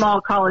City a bunch. It's a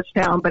relatively small college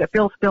town, but it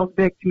feels still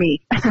big to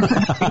me.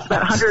 It's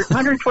about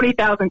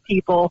 120,000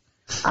 people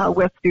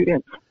with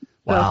students.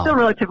 So it's still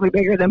relatively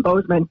bigger than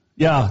Bozeman.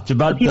 Yeah, it's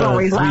about people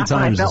always 3 laugh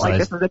times when I felt like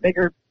this was a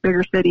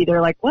bigger city.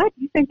 They're like, "What?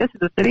 You think this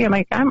is a city?" I'm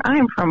like,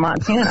 "I'm from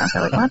Montana."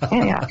 They're like,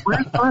 "Montana? Yeah.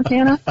 Where's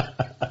Montana?"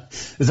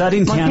 Is that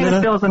in Canada?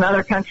 Montana feels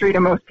another country to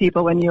most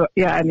people in the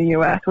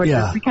U.S. Which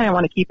is, we kind of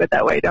want to keep it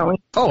that way, don't we?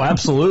 Oh,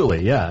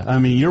 absolutely. Yeah. I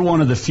mean, you're one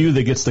of the few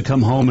that gets to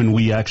come home, and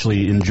we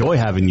actually enjoy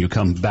having you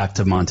come back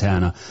to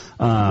Montana.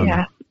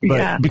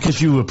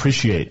 Because you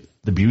appreciate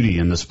the beauty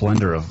and the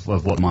splendor of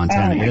what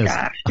Montana is.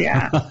 Gosh,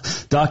 yeah.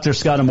 Dr.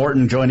 Scott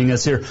Morton joining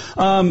us here.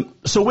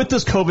 So with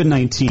this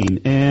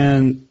COVID-19,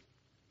 and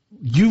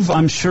you've,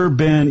 I'm sure,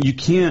 you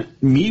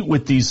can't meet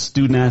with these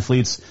student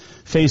athletes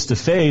face to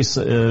face.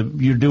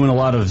 You're doing a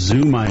lot of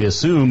Zoom, I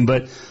assume,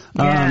 but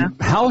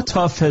how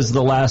tough has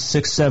the last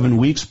 6-7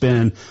 weeks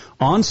been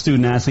on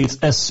student athletes,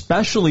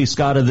 especially,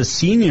 Scott, of the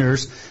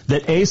seniors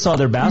that saw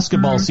their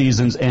basketball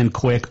seasons end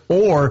quick,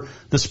 or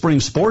the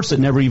spring sports that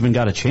never even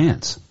got a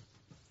chance?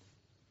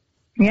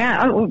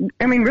 Yeah,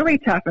 I mean, really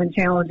tough and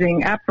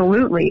challenging,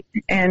 absolutely.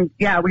 And,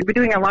 we've been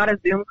doing a lot of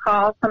Zoom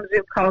calls, some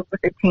Zoom calls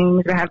with the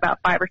teams. We have about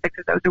 5 or 6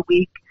 of those a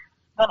week,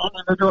 and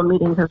individual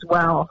meetings as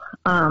well.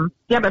 But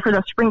for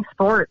the spring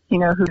sports,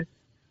 who's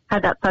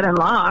had that sudden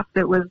loss,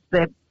 it was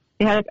that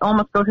they had to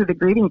almost go through the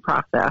grieving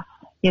process.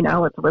 It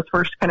was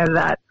first kind of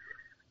that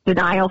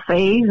denial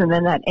phase, and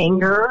then that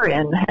anger,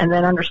 and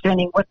then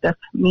understanding what this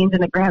means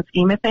in the grand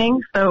scheme of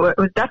things. So it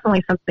was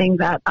definitely something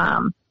that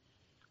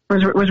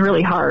was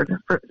really hard,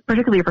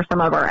 particularly for some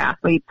of our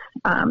athletes,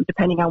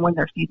 depending on when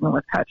their season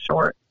was cut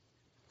short.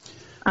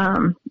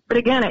 But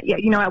again,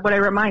 what I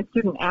remind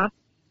student athletes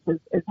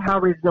is how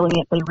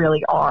resilient they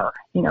really are.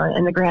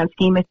 In the grand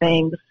scheme of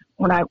things,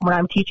 when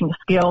I'm teaching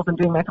skills and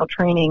doing mental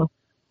training,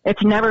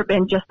 it's never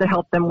been just to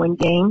help them win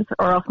games,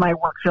 or else my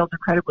work feels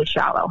incredibly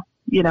shallow,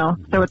 you know?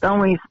 So it's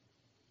always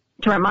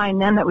to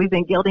remind them that we've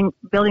been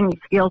building these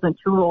skills and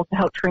tools to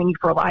help train you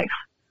for life.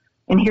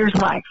 And here's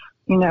life,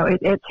 you know,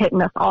 it's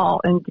hitting us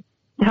all. And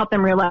to help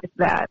them realize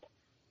that,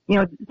 you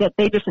know, that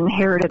they just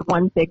inherited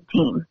one big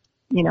team,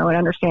 you know, and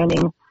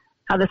understanding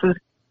how this was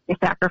a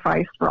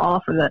sacrifice for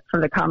all for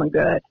the common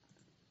good.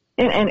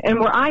 And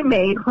where I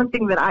made, one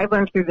thing that I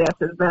learned through this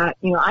is that,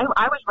 you know, I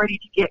was ready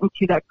to get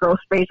into that growth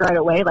phase right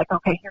away. Like,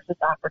 okay, here's this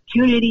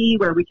opportunity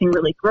where we can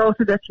really grow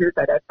through this. Here's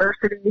that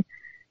adversity.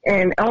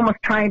 And almost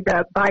trying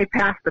to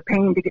bypass the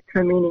pain to get to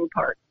the meaning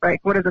part, right?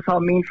 What does this all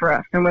mean for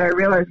us? And what I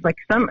realized, like,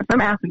 some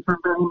athletes were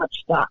very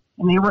much stuck,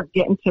 and they weren't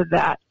getting to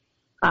that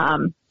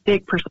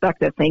big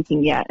perspective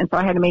thinking yet. And so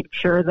I had to make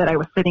sure that I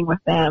was sitting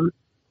with them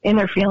in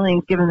their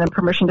feelings, giving them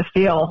permission to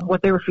feel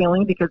what they were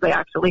feeling, because they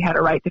actually had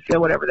a right to feel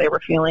whatever they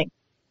were feeling,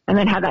 and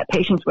then have that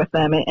patience with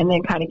them, and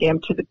then kind of get them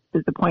to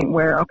the point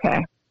where,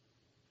 okay,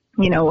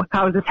 you know,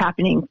 how is this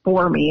happening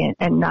for me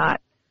and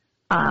not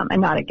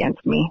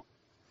against me?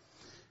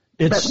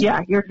 But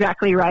yeah, you're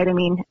exactly right. I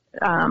mean,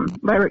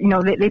 you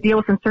know, they deal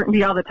with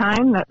uncertainty all the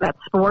time. That's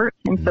sport.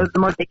 And so the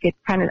more they could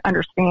kind of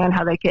understand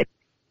how they could,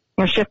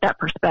 you know, shift that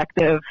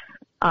perspective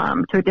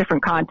to a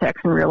different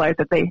context and realize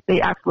that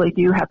they absolutely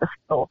do have the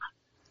skills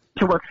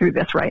to work through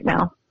this right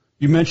now.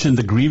 You mentioned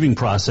the grieving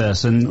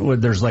process,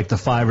 and there's like the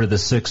 5 or the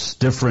 6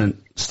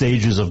 different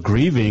stages of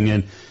grieving,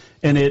 and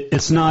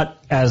it's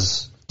not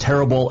as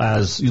terrible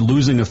as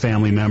losing a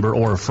family member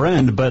or a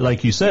friend, but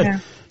like you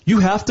said, you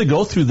have to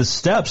go through the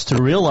steps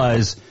to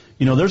realize,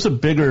 you know, there's a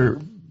bigger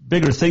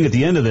thing at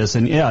the end of this.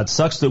 And yeah, it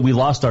sucks that we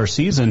lost our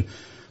season,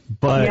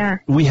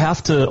 but we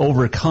have to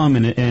overcome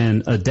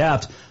and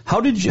adapt.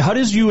 How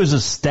does you as a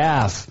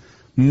staff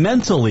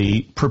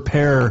mentally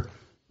prepare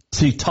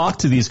to talk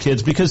to these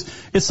kids? Because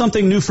it's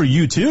something new for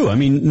you too. I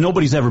mean,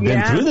 nobody's ever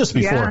been through this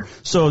before. Yeah.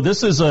 So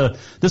this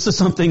is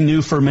something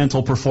new for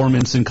mental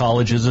performance in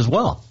colleges as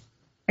well.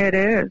 It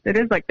is. It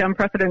is like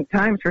unprecedented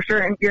times for sure.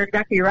 And you're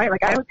exactly right.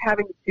 Like, I was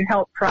having to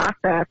help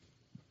athletes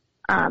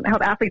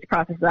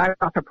process that. I was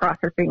also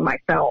processing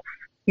myself,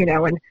 you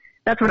know, and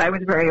that's what I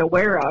was very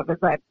aware of, is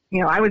that,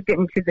 you know, I was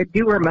getting to the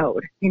doer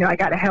mode. You know, I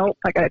got to help.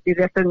 I got to do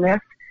this and this.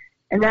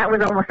 And that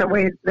was almost a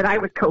way that I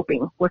was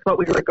coping with what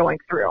we were going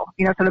through.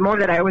 You know, so the more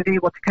that I was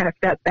able to kind of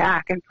step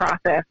back and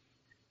process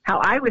how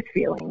I was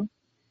feeling,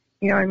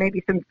 you know, and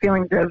maybe some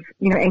feelings of,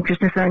 you know,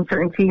 anxiousness and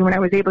uncertainty, when I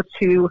was able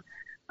to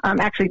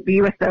actually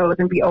be with those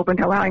and be open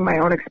to allowing my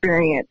own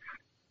experience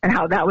and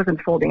how that was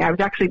unfolding, I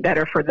was actually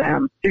better for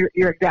them.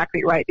 You're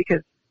exactly right,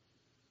 because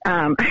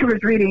I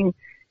was reading,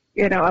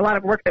 you know, a lot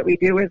of work that we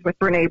do is with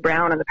Brene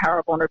Brown on the power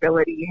of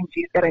vulnerability, and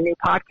she's got a new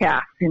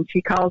podcast, and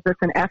she calls this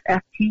an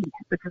FFT.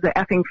 This is the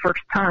effing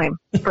first time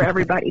for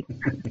everybody.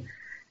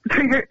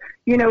 So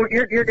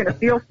you're going to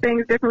feel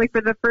things differently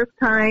for the first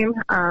time,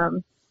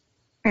 and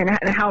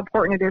how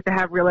important it is to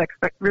have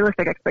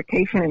realistic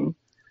expectation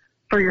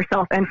for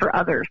yourself and for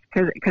others,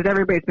 because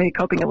everybody's maybe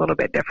coping a little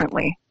bit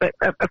differently. But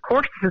of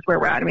course, this is where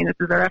we're at. I mean, this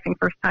is our effing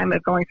first time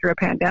of going through a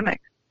pandemic.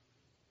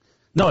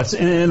 No,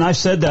 and I've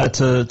said that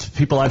to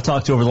people I've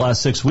talked to over the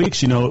last 6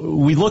 weeks. You know,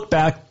 we look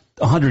back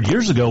 100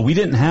 years ago, we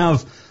didn't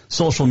have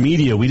social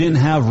media, we didn't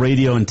have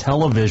radio and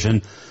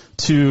television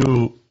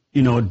to,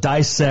 you know,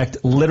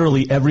 dissect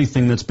literally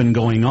everything that's been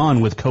going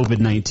on with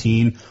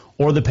COVID-19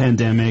 or the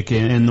pandemic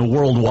and the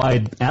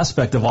worldwide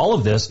aspect of all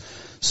of this.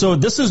 So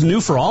this is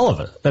new for all of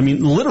it. I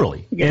mean,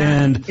 literally.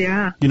 And,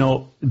 you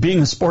know,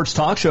 being a sports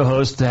talk show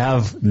host, to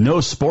have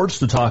no sports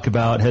to talk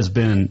about has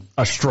been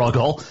a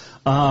struggle.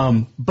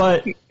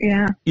 But,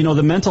 you know,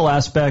 the mental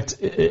aspect,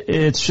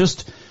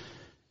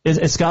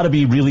 it's got to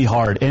be really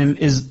hard. And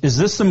is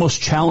this the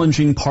most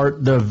challenging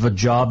part of a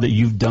job that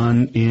you've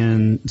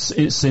done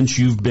since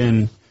you've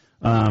been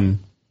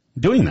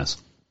doing this?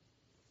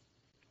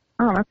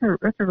 Oh,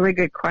 that's a really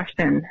good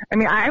question. I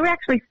mean, I would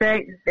actually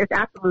say it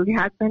absolutely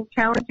has been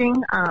challenging.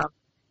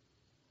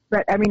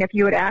 But I mean, if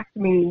you had asked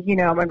me, you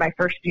know, in my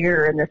first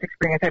year in this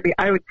experience,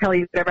 I would tell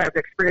you whatever I was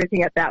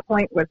experiencing at that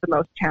point was the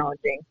most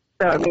challenging.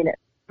 So, I mean,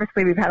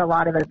 obviously we've had a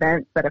lot of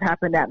events that have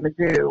happened at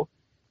Mizzou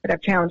that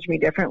have challenged me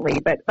differently.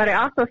 But I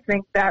also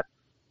think that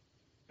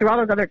through all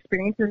those other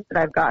experiences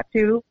that I've got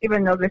to,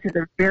 even though this is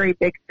a very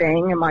big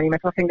thing, a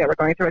monumental thing that we're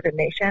going through as a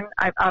nation,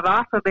 I've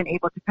also been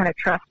able to kind of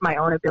trust my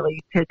own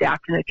ability to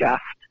adapt and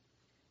adjust,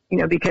 you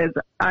know, because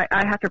I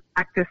have to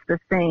practice the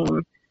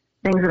same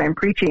things that I'm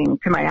preaching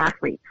to my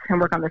athletes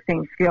and work on the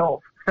same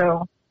skills.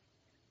 So,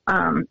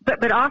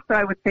 but also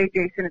I would say,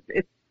 Jason,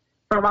 it's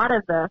for a lot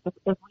of this,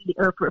 if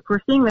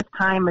we're seeing this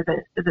time as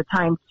a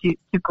time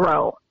to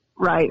grow,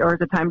 right, or as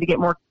a time to get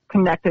more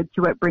connected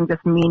to what brings us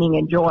meaning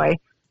and joy,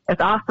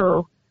 it's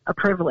also a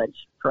privilege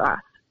for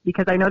us,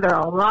 because I know there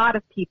are a lot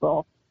of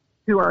people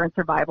who are in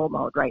survival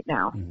mode right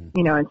now,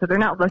 you know, and so they're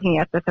not looking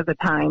at this as a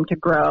time to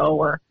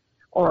grow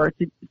or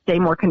to stay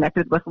more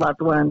connected with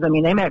loved ones. I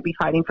mean, they might be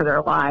fighting for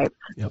their lives.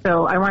 Yep.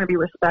 So I want to be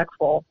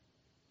respectful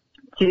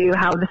to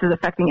how this is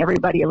affecting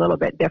everybody a little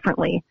bit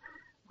differently.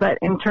 But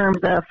in terms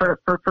of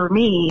for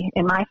me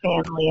and my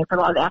family and for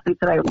a lot of the athletes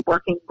that I'm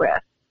working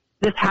with,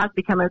 this has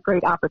become a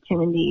great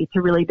opportunity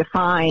to really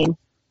define,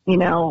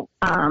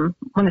 when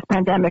this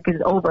pandemic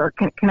is over,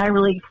 can I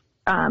really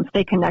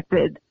stay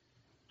connected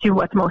to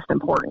what's most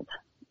important?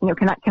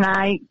 Can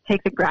I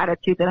take the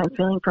gratitude that I'm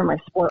feeling for my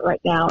sport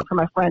right now, for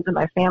my friends and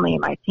my family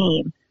and my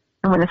team?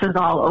 And when this is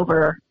all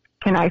over,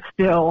 can I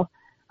still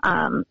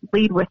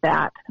lead with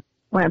that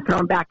when I'm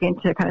thrown back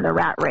into kind of the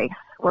rat race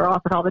where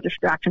all the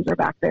distractions are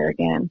back there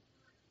again?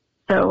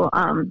 So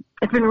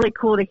it's been really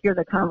cool to hear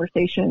the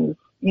conversations,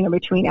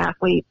 between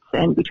athletes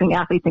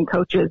and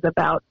coaches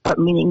about what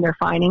meaning they're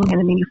finding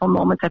and the meaningful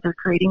moments that they're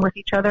creating with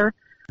each other.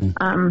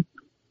 Because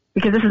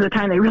this is the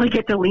time they really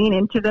get to lean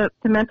into the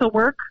mental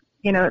work.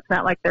 It's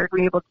not like they're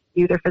able to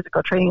do their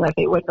physical training like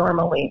they would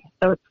normally.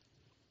 So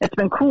it's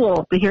been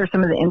cool to hear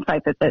some of the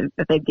insights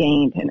that they've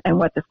gained and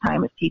what this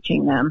time is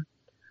teaching them.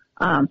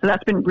 So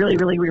that's been really,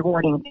 really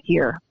rewarding to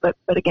hear. But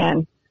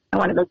again, I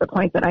want to make the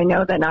point that I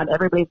know that not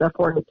everybody's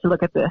afforded to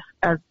look at this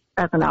as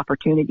an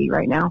opportunity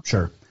right now.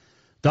 Sure.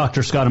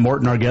 Dr. Scott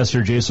Morton, our guest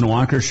here, Jason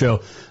Walker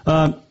Show.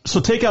 So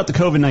take out the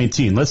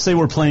COVID-19. Let's say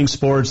we're playing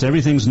sports,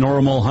 everything's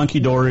normal,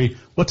 hunky-dory.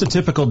 What's a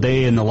typical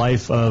day in the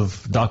life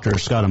of Dr.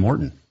 Scott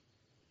Morton?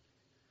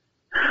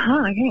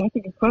 I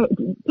think it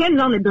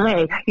depends on the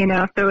day,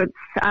 So it's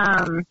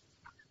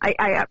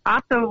I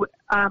also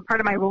part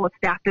of my role is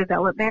staff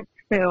development.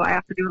 So I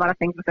have to do a lot of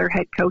things with our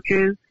head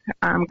coaches,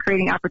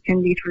 creating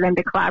opportunities for them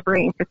to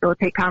collaborate and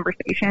facilitate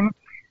conversation.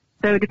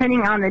 So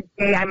depending on the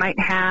day, I might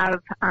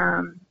have 2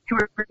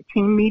 or 3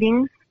 team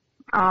meetings.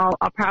 I'll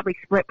probably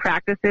split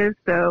practices.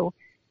 So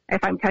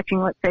if I'm touching,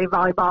 let's say,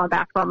 volleyball and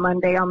basketball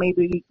Monday, I'll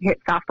maybe hit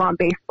softball and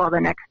baseball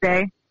the next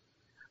day.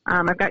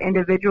 I've got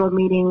individual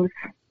meetings.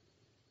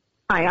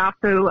 I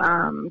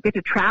also get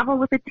to travel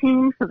with the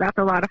team, so that's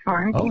a lot of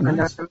fun. Oh, even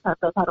nice. though sometimes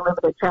I've had a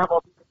limited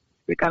travel,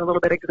 it got a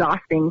little bit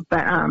exhausting.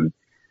 But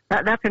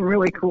that's been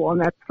really cool.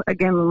 And that's,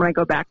 again, when I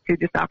go back to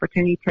just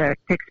opportunity to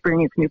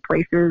experience new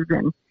places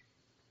and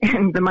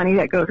the money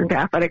that goes into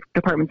athletic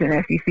departments in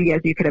SEC,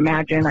 as you could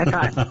imagine. I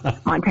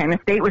thought Montana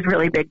State was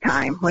really big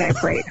time when I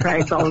played,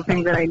 right? So all the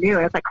things that I knew,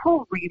 I was like,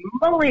 holy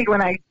moly,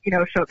 when I,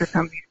 show up to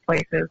some of these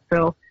places.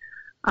 So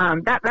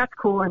that's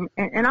cool.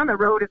 And on the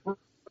road is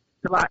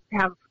a lot to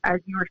have, as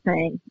you were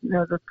saying,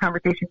 those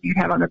conversations you'd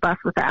have on the bus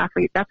with the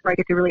athletes. That's where I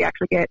get to really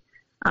actually get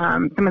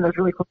some of those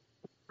really cool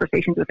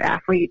conversations with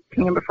athletes,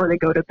 before they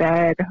go to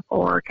bed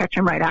or catch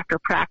them right after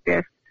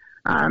practice.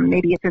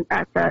 Maybe it's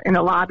in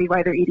the lobby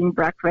while they're eating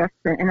breakfast,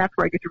 and that's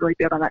where I get to really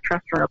build on that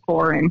trust and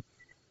rapport and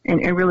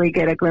really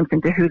get a glimpse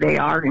into who they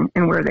are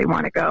and where they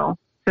want to go.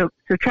 So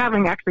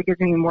traveling actually gives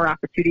me more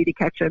opportunity to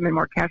catch them in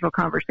more casual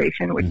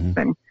conversation, which has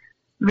been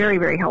very,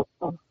 very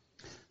helpful.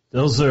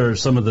 Those are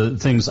some of the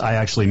things I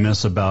actually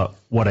miss about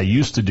what I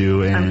used to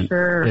do, and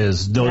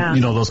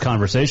those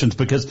conversations,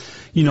 because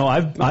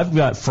I've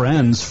got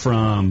friends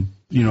from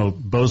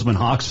Bozeman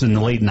Hawks in the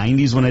late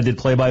 90s when I did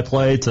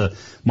play-by-play, to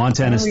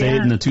Montana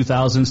State in the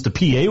 2000s, to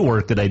PA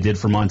work that I did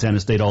for Montana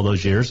State all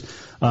those years.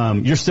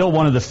 You're still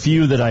one of the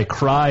few that I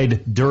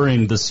cried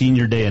during the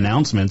senior day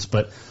announcements,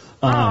 but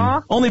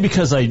only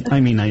because I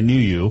knew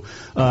you.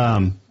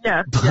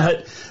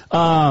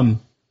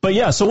 But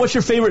yeah, so what's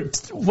your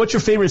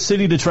favorite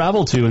city to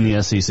travel to in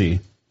the SEC?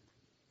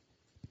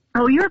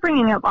 Oh, you were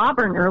bringing up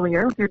Auburn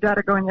earlier with your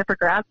daughter going there for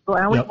grad school.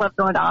 I always love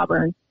going to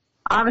Auburn.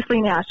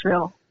 Obviously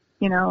Nashville,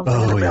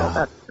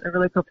 that's a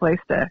really cool place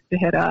to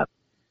hit up.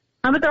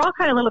 But they're all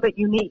kind of a little bit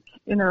unique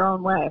in their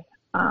own way.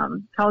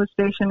 College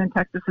Station in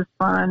Texas is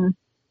fun.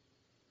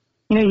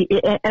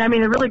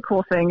 The really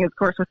cool thing, of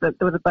course, with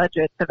the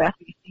budget of SEC,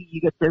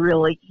 you get to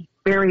really eat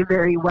very,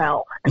 very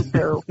well. And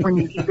so when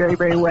you eat very,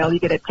 very well, you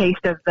get a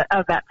taste of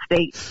that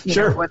state,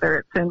 whether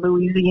it's in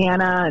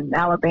Louisiana and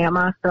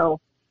Alabama. So,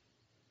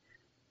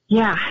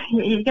 yeah,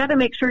 you got to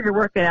make sure you're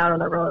working out on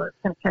the road. It's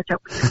going to catch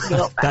up with your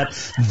meal.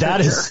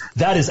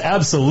 That is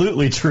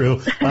absolutely true.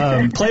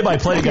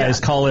 Play-by-play guys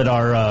call it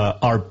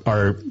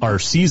our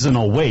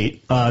seasonal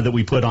weight that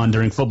we put on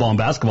during football and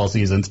basketball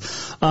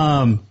seasons.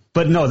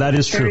 But no, that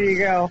is true. There you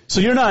go.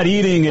 So you're not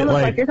eating it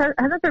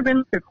hasn't there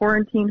been a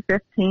quarantine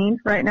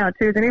 15 right now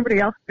too? Is anybody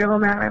else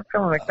feeling that? I'm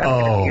feeling like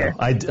that.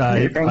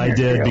 I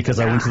did because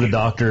I went to the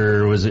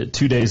doctor, was it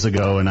 2 days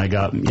ago, and I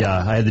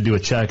had to do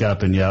a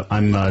checkup, and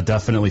I'm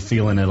definitely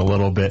feeling it a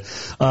little bit.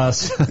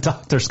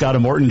 Dr.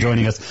 Scott Morton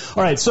joining us.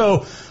 All right,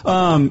 so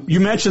you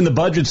mentioned the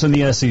budgets in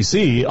the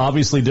SEC,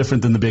 obviously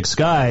different than the Big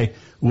Sky,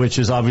 which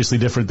is obviously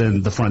different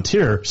than the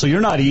Frontier. So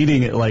you're not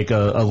eating at like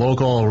a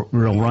local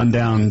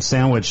rundown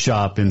sandwich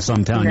shop in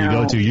some town you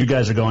go to. You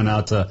guys are going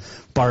out to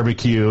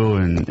barbecue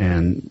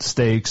and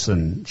steaks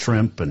and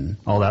shrimp and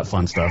all that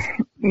fun stuff.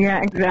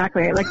 Yeah,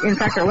 exactly. Like, in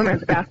fact, our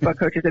women's basketball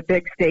coach is a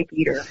big steak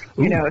eater,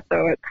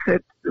 so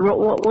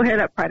we'll hit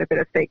up quite a bit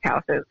of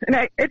steakhouses.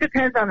 And it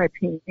depends on the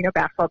team.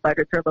 Basketball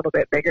budgets are a little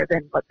bit bigger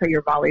than, let's say,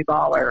 your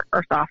volleyball or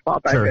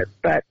softball budgets. Sure.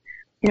 But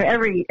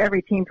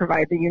every team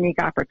provides a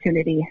unique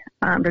opportunity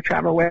to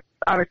travel with.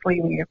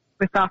 Obviously,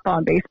 with softball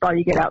and baseball,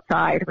 you get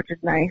outside, which is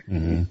nice,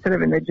 instead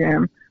of in the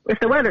gym. If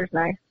the weather's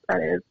nice,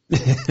 that is.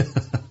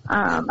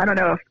 I don't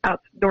know if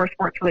outdoor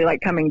sports really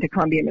like coming to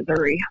Columbia,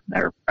 Missouri,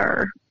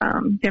 or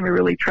can we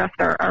really trust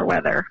our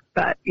weather?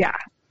 But yeah,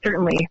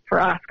 certainly for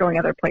us going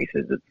other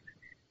places, it's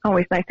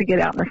always nice to get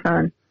out in the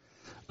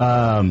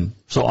sun.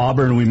 So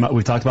Auburn,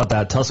 we talked about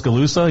that.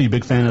 Tuscaloosa, you a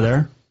big fan of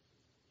there?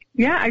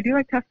 Yeah, I do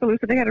like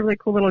Tuscaloosa. They had a really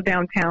cool little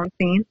downtown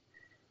scene.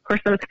 Of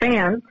course, those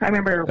fans, I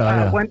remember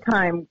one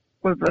time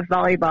with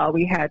volleyball,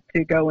 we had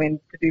to go in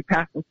to do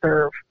pass and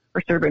serve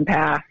or serve and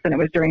pass, and it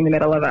was during the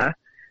middle of a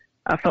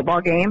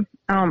football game.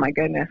 Oh my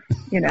goodness,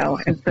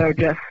 and so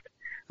just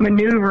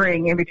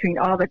maneuvering in between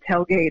all the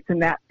tailgates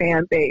and that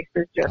fan base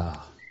is just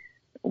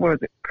was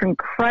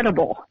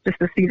incredible just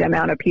to see the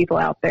amount of people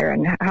out there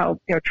and how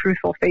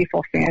truthful,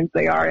 faithful fans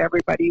they are.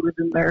 Everybody was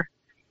in their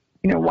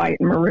white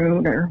and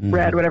maroon or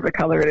red, whatever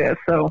color it is.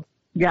 So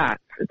yeah,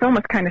 it's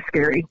almost kind of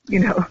scary,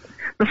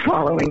 the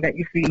following that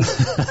you see,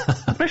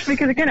 especially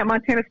because again at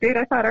Montana State,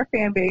 I thought our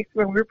fan base,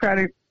 when we were proud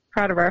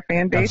of our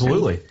fan base.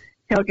 Absolutely.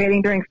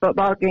 Tailgating during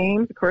football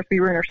games. Of course,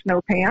 we were in our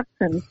snow pants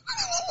and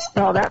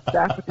all that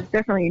stuff, which is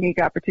definitely a unique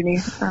opportunity.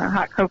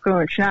 Hot cocoa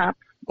and schnapps.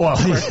 Well,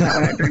 of course,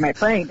 not during my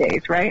playing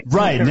days, right?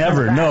 Right,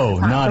 never. No,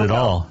 not at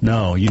all.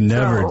 No, you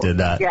never did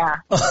that. Yeah.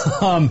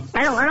 I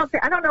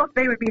don't know if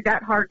they would be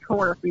that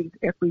hardcore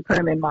if we put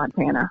them in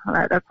Montana.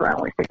 That's what I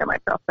always think to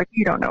myself. Like,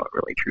 you don't know what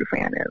a really true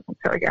fan is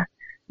until you've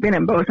been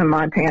in Bozeman,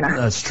 Montana.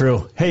 That's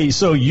true. Hey,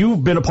 so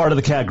you've been a part of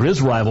the Cat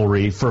Grizz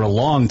rivalry for a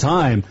long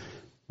time.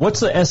 What's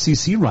the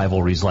SEC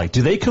rivalries like?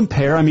 Do they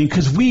compare? I mean,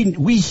 because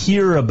we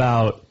hear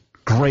about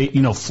great,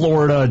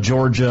 Florida,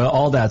 Georgia,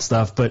 all that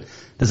stuff, but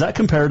does that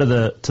compare to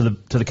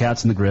the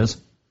Cats and the Grizz?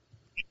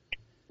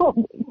 Well,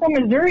 from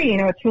Missouri,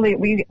 it's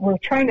really we're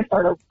trying to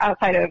start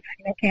outside of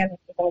Kansas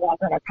to go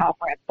longer in a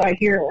conference. So I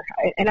hear,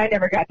 and I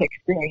never got to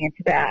experience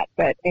that,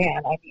 but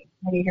man, I mean,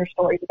 when you hear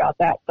stories about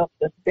that stuff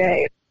this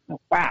day,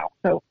 it's wow.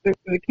 So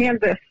the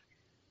Kansas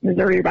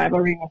Missouri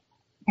rivalry was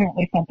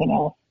apparently something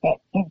else, but.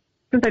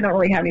 Since I don't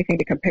really have anything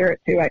to compare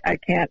it to, I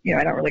can't,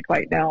 I don't really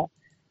quite know.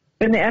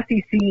 But in the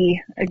SEC,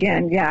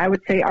 again, I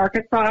would say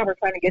Arkansas, we're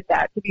trying to get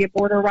that to be a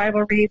border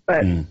rivalry,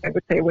 but I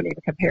would say it wouldn't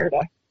even compare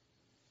to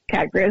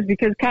Cat Grizz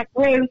because Cat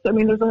Grizz, I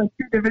mean, there's only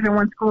 2 Division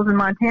I schools in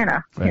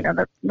Montana. Right.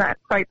 That's not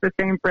quite the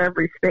same for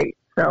every state.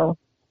 So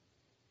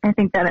I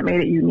think that it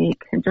made it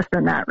unique and just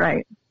in that,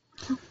 right.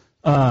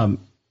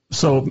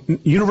 So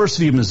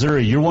University of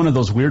Missouri, you're one of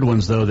those weird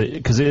ones, though,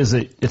 because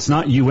it's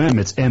not UM,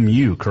 it's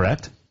MU,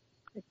 correct?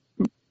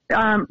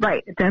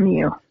 Right, it's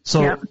MU.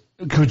 So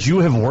could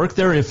you have worked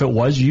there if it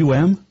was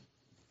UM?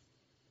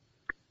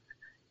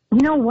 You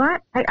know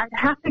what? I'd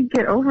have to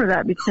get over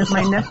that because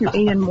my nephew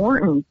Aiden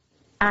Morton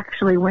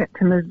actually went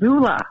to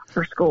Missoula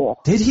for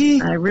school. Did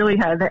he? I really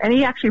had that. And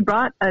he actually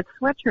brought a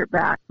sweatshirt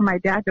back for my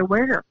dad to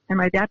wear, and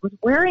my dad was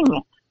wearing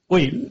it.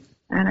 Wait.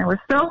 And I was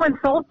so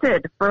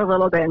insulted for a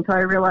little bit until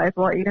I realized,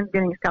 well, Aiden's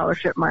getting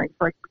scholarship money,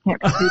 so I can't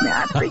be too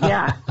mad. But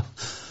yeah.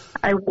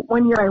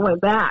 One year I went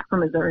back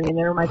from Missouri, and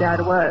there my dad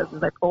was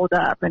as I pulled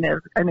up in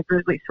a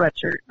Grizzly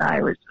sweatshirt.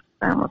 I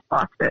almost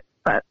lost it.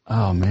 But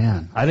oh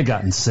man, I'd have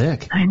gotten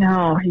sick. I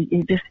know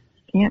you just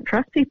can't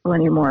trust people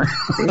anymore.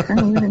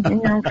 Even in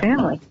your own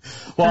family.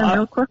 Well,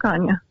 real quick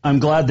on you. I'm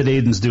glad that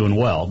Aiden's doing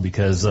well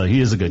because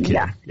he is a good kid.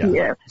 Yeah. He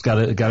is. He's got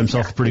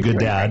himself a pretty good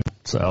dad.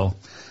 So,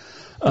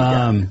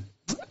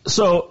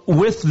 so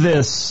with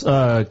this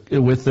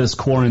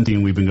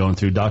quarantine we've been going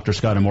through, Dr.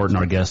 Scott Morton,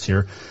 our guest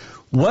here.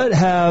 What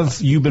have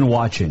you been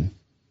watching?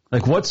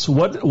 Like, what's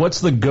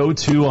the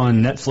go-to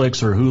on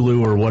Netflix or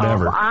Hulu or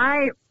whatever?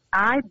 I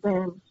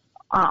binged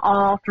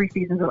all 3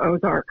 seasons of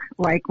Ozark,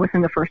 like,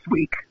 within the first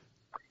week.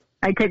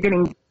 I kept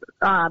getting,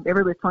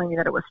 everybody was telling me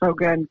that it was so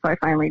good, so I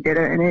finally did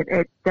it, and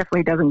it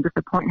definitely doesn't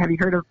disappoint. Have you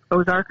heard of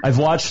Ozark? I've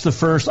watched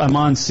I'm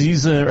on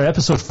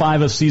episode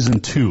 5 of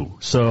season 2,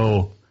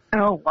 so.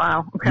 Oh,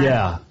 wow. Okay.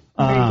 Yeah.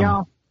 There you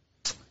go.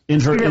 The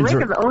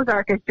Lake of the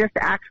Ozark is just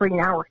actually an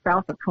hour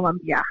south of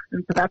Columbia,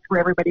 and so that's where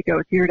everybody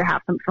goes here to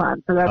have some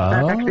fun. So that's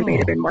actually made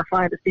it a bit more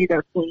fun to see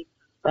those scenes.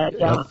 But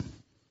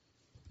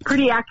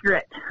pretty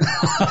accurate.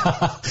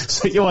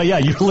 So you're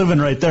living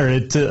right there.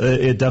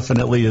 It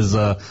definitely is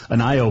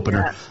an eye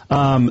opener.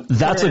 Yeah.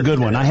 That's a good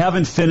one. I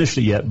haven't finished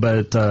it yet,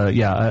 but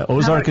Ozark.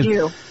 How about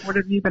you? What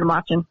have you been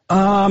watching?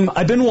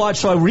 I've been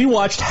watching. So I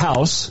rewatched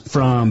House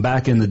from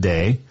back in the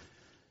day.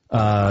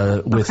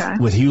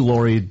 With Hugh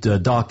Laurie,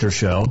 doctor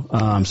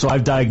show. So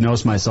I've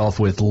diagnosed myself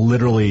with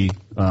literally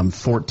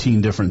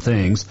 14 different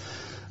things.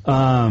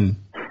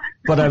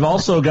 But I've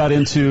also got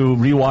into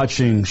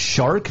rewatching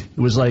Shark. It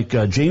was like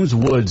James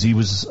Woods. He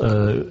was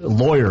a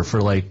lawyer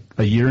for like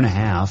a year and a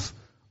half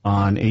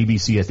on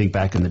ABC, I think,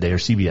 back in the day, or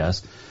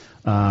CBS.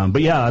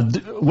 But yeah,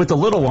 with the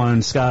little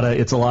one, Scott,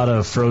 it's a lot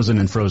of Frozen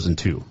and Frozen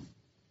 2.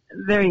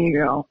 There you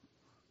go.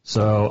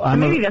 So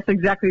maybe that's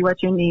exactly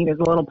what you need is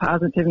a little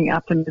positivity and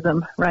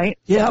optimism, right?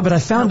 Yeah, but I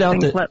found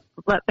out that let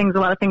a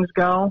lot of things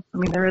go. I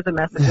mean, there is a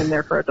message in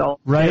there for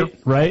adults.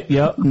 Right.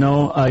 Yep.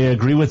 No, I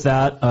agree with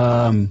that.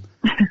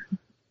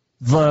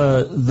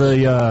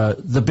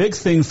 The big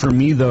thing for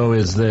me though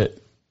is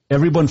that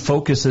everyone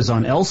focuses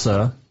on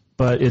Elsa,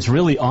 but it's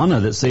really Anna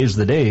that saves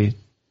the day.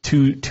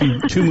 Two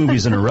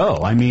movies in a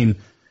row. I mean,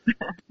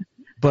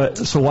 but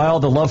so why all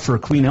the love for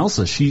Queen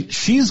Elsa?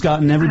 She's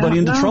gotten everybody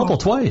into trouble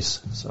twice.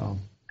 So.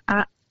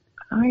 Yeah.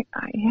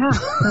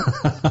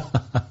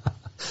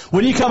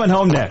 When are you coming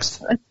home next?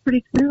 That's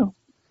pretty true.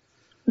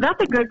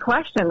 That's a good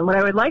question. What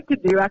I would like to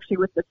do actually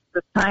with this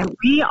time,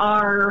 we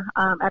are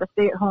at a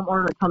stay-at-home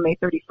order until May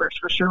 31st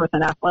for sure with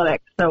an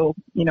athletic. So,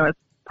 as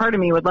part of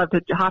me would love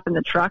to hop in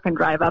the truck and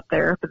drive up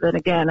there. But then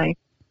again, I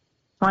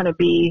want to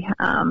be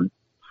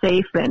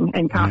safe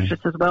and cautious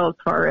as well as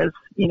far as,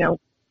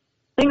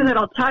 things that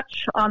I'll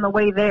touch on the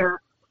way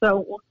there.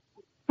 So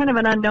kind of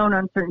an unknown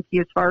uncertainty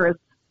as far as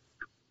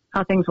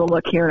how things will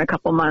look here in a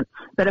couple months.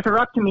 But if it were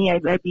up to me,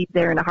 I'd be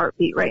there in a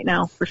heartbeat right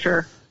now for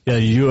sure.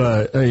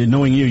 Yeah,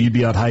 knowing you'd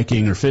be out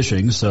hiking or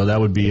fishing, so that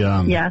would be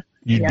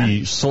you'd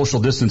be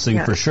social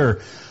distancing for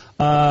sure.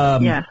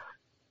 Yes.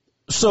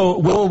 So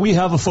will we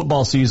have a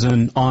football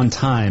season on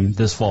time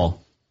this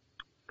fall?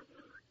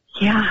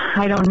 Yeah,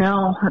 I don't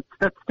know.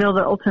 That's still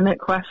the ultimate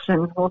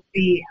question. We'll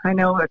see. I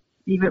know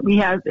we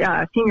have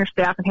senior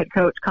staff and head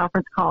coach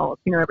conference calls,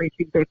 every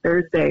Tuesday,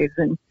 Thursdays,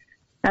 and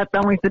that's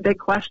always the big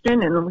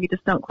question, and we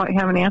just don't quite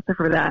have an answer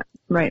for that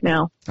right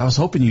now. I was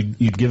hoping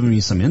you'd give me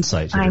some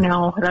insight here. I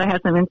know. That I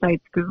had some inside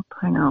scoop.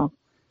 I know.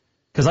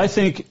 Because I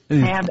think...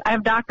 I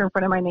have doctor in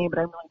front of my name, but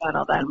I'm really not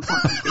all that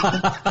important.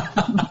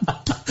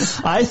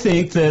 I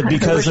think that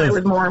because I wish it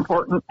was more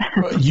important.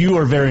 You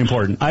are very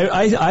important.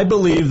 I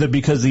believe that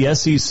because the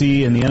SEC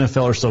and the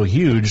NFL are so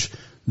huge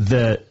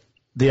that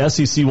the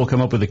SEC will come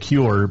up with a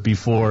cure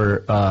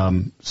before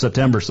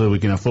September so that we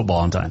can have football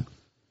on time.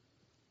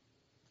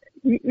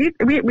 We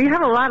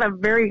have a lot of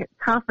very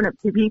confident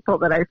people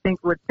that I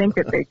think would think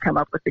that they'd come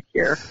up with a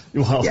cure.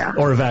 Well, yeah,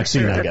 or a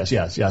vaccine, sure. I guess.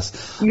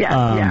 Yes.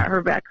 Yeah, or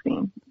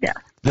vaccine. Yeah.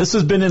 This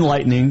has been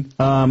enlightening.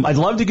 I'd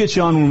love to get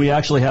you on when we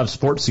actually have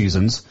sports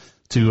seasons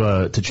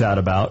to chat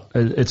about.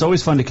 It's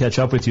always fun to catch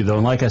up with you, though.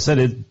 And like I said,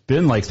 it's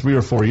been like 3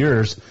 or 4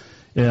 years,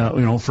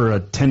 for a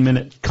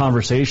 10-minute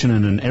conversation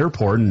in an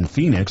airport in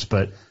Phoenix.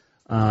 But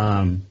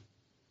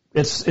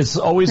it's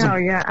always. Oh,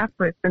 yeah,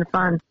 absolutely. It's been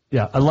fun.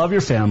 Yeah, I love your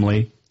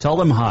family. Tell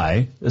them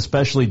hi,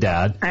 especially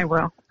Dad. I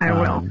will,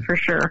 for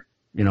sure.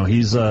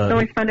 He's... it's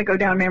always fun to go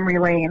down memory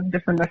lane,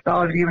 just the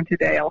nostalgia even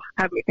today. It'll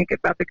have me think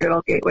about the good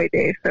old Gateway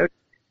days. So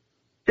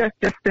just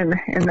in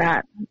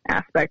that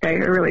aspect, I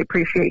really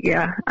appreciate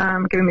you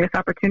giving me this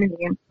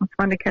opportunity, and it's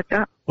fun to catch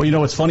up.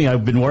 Well, it's funny.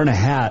 I've been wearing a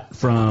hat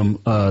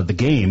from the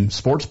Game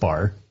Sports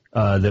Bar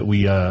that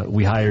we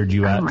hired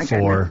you at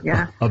for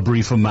a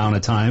brief amount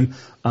of time.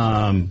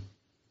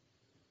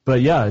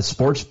 But yeah,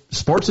 sports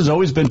has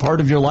always been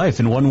part of your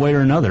life in one way or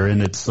another,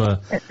 and it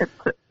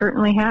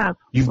certainly has.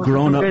 You've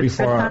grown up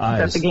before our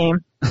eyes. At the Game.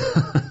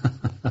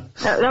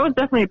 That was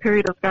definitely a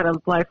period of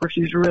Scotta's life where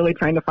she's really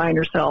trying to find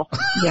herself.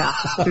 Yeah,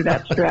 through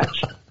that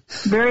stretch.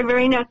 Very,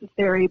 very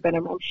necessary, but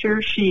I'm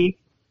sure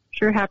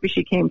happy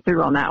she came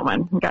through on that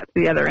one and got to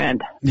the other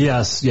end.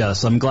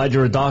 Yes. I'm glad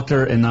you're a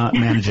doctor and not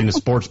managing a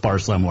sports bar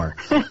somewhere.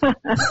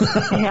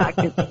 Yeah,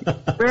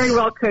 very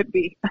well could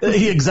be.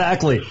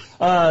 Exactly.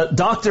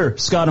 Dr.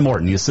 Scotta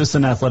Morton, the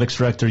Assistant Athletics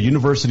Director,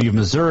 University of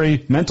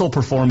Missouri, Mental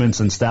Performance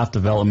and Staff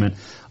Development.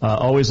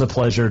 Always a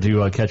pleasure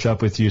to catch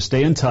up with you.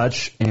 Stay in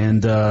touch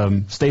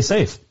and stay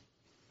safe.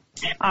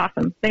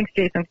 Awesome. Thanks,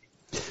 Jason.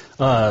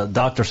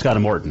 Dr. Scotta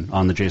Morton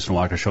on the Jason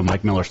Walker Show,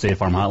 Mike Miller State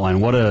Farm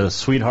Hotline. What a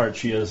sweetheart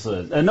she is,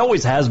 and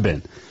always has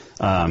been.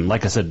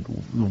 Like I said,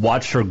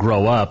 watched her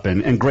grow up,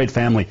 and great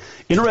family.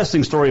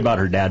 Interesting story about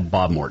her dad,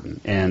 Bob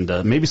Morton,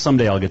 and maybe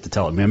someday I'll get to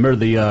tell it. Remember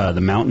the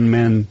Mountain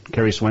Men,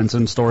 Kerry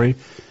Swenson story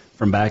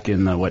from back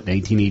in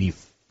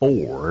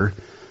 1984?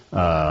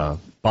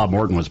 Bob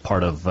Morton was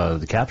part of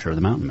the capture of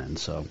the Mountain Men.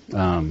 So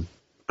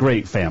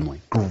great family,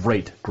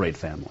 great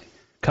family,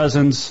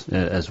 cousins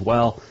as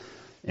well.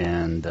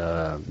 And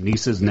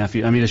nieces,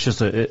 nephews. I mean, it's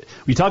just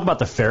we talk about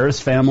the Ferris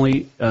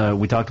family.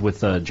 We talked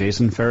with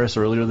Jason Ferris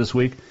earlier this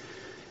week,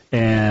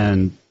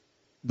 and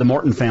the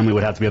Morton family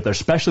would have to be up there,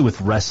 especially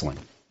with wrestling.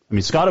 I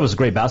mean, Scotta was a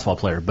great basketball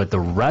player, but the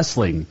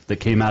wrestling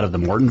that came out of the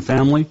Morton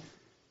family,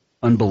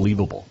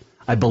 unbelievable.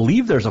 I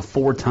believe there's a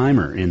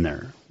 4-timer in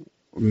there,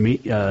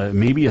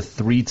 maybe a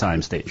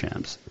 3-time state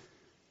champs.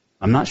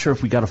 I'm not sure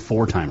if we got a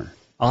 4-timer.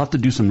 I'll have to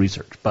do some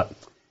research. But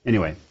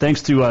anyway,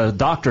 thanks to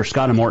Dr.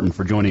 Scotta Morton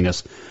for joining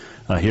us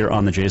here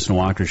on the Jason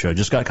Walker Show.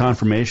 Just got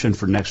confirmation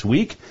for next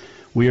week.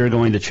 We are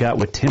going to chat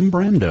with Tim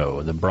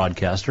Brando, the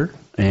broadcaster,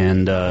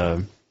 and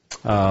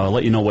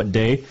let you know what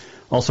day.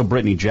 Also,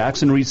 Brittany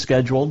Jackson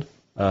rescheduled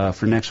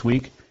for next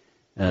week,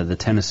 the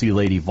Tennessee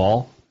Lady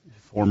Vol,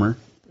 former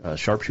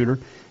sharpshooter.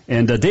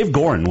 And Dave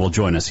Gorin will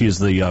join us. He is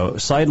the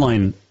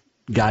sideline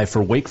guy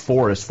for Wake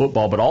Forest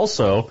football, but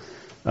also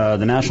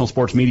the National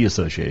Sports Media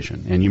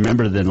Association. And you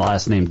remember the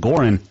last name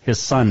Gorin, his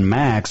son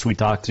Max, we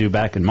talked to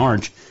back in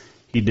March.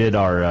 He did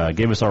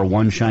gave us our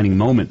one shining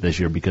moment this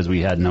year because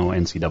we had no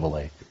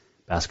NCAA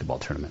basketball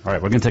tournament. All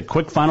right, we're going to take a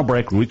quick final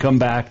break. When we come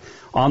back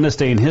on this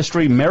day in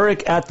history,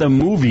 Merrick at the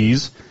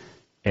movies,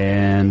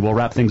 and we'll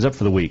wrap things up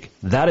for the week.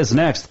 That is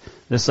next.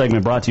 This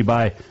segment brought to you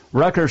by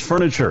Rutgers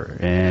Furniture,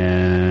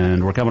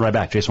 and we're coming right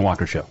back. Jason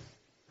Walker Show.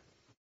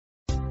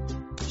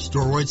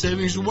 Store-wide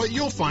savings are what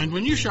you'll find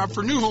when you shop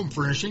for new home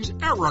furnishings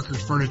at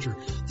Rutgers Furniture.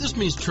 This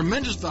means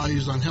tremendous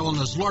values on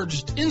Helena's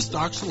largest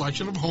in-stock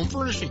selection of home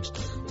furnishings.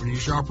 When you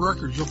shop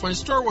Rutgers, you'll find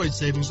store-wide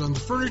savings on the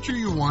furniture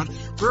you want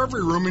for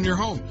every room in your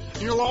home.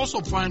 And you'll also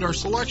find our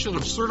selection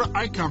of Serta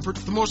iComfort,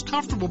 the most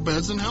comfortable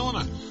beds in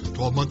Helena.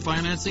 12-month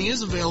financing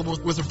is available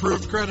with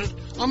approved credit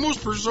on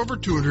most purchases over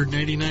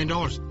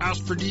 $289.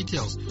 Ask for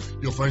details.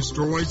 You'll find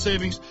store-wide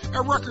savings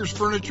at Rutgers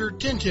Furniture,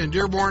 1010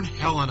 Dearborn,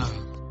 Helena.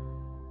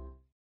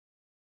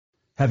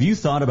 Have you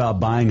thought about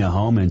buying a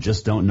home and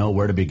just don't know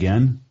where to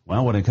begin?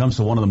 Well, when it comes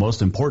to one of the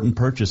most important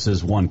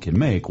purchases one can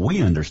make,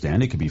 we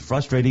understand it can be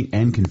frustrating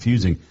and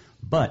confusing,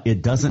 but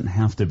it doesn't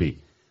have to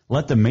be.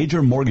 Let the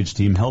Major Mortgage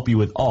team help you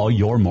with all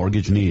your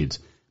mortgage needs.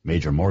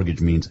 Major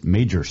Mortgage means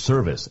major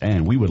service,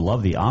 and we would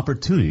love the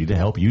opportunity to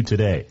help you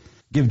today.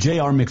 Give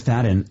J.R.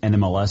 McFadden,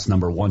 NMLS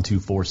number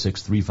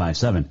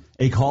 1246357,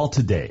 a call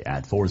today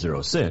at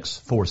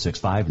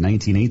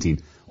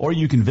 406-465-1918, or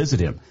you can visit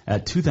him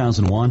at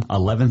 2001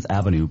 11th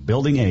Avenue,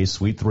 Building A,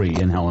 Suite 3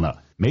 in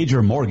Helena.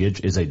 Major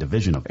Mortgage is a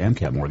division of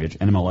AMCAP Mortgage,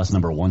 NMLS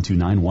number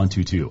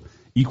 129122,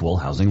 equal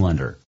housing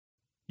lender.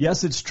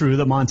 Yes, it's true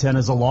that Montana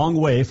is a long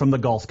way from the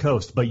Gulf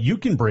Coast, but you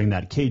can bring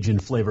that Cajun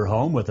flavor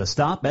home with a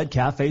stop at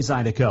Cafe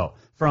Zydeco.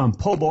 From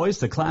po' boys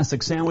to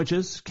classic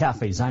sandwiches,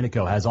 Cafe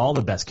Zydeco has all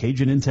the best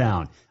Cajun in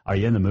town. Are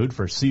you in the mood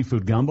for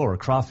seafood gumbo or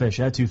crawfish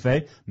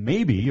etouffee?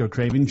 Maybe you're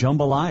craving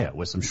jambalaya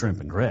with some shrimp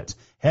and grits.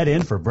 Head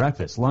in for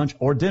breakfast, lunch,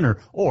 or dinner,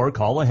 or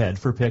call ahead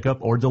for pickup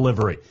or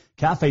delivery.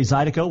 Cafe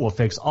Zydeco will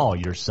fix all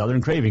your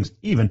southern cravings,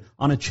 even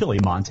on a chilly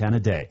Montana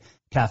day.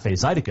 Cafe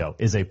Zydeco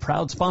is a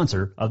proud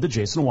sponsor of the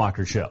Jason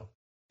Walker Show.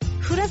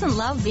 Who doesn't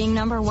love being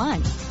number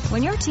one?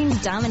 When your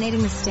team's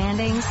dominating the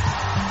standings,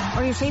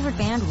 or your favorite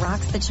band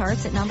rocks the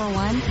charts at number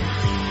one,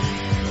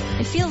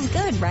 it feels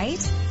good,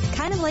 right?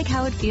 Kind of like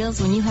how it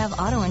feels when you have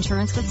auto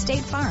insurance with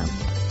State Farm.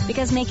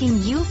 Because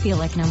making you feel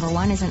like number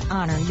one is an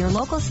honor your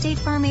local State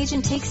Farm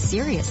agent takes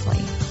seriously.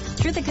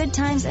 Through the good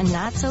times and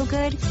not so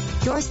good,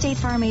 your State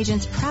Farm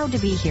agent's proud to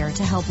be here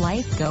to help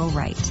life go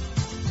right.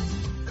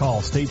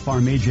 Call State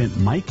Farm agent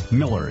Mike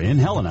Miller in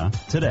Helena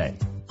today.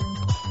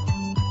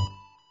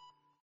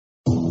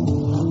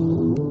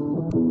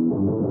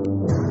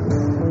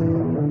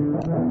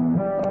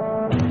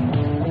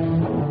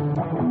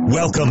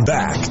 Welcome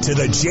back to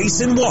the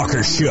Jason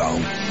Walker Show.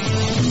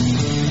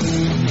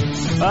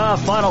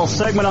 Final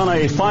segment on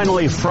a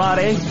finally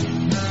Friday.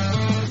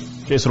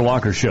 Jason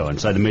Walker Show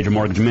inside the Major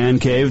Mortgage Man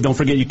Cave. Don't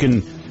forget you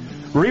can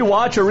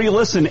rewatch or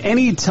re-listen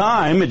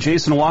anytime at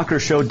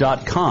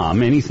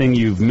jasonwalkershow.com. Anything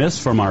you've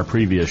missed from our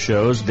previous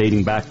shows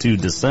dating back to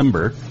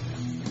December.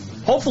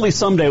 Hopefully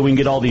someday we can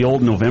get all the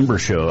old November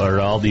show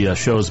or all the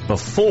shows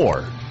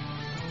before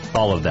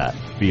all of that.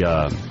 You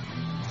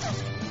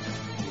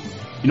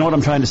know what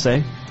I'm trying to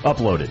say?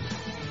 Uploaded.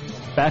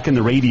 Back in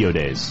the radio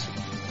days.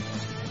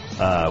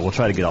 We'll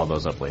try to get all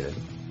those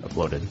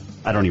uploaded.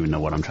 I don't even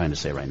know what I'm trying to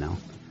say right now.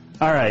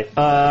 All right.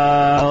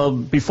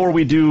 Before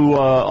we do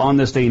On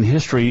This Day in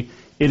History,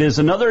 it is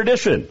another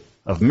edition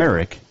of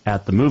Merrick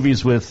at the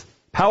Movies with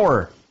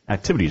Power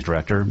Activities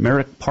Director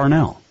Merrick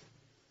Parnell.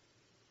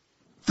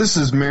 This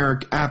is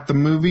Merrick at the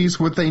Movies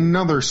with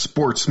another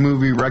sports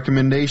movie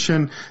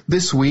recommendation.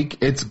 This week,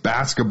 it's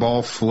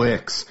basketball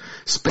flicks.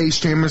 Space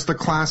Jam is the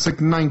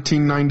classic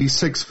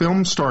 1996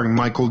 film starring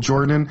Michael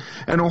Jordan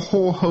and a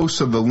whole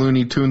host of the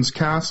Looney Tunes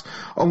cast,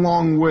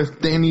 along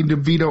with Danny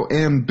DeVito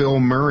and Bill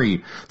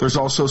Murray. There's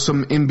also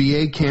some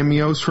NBA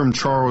cameos from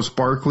Charles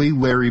Barkley,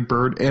 Larry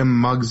Bird, and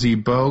Muggsy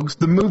Bogues.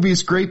 The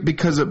movie's great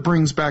because it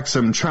brings back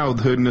some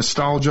childhood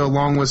nostalgia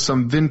along with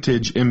some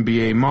vintage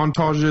NBA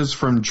montages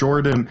from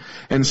Jordan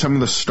and some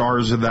of the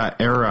stars of that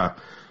era.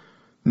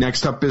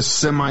 Next up is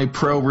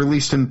Semi-Pro,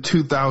 released in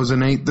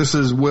 2008. This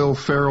is Will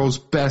Ferrell's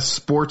best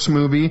sports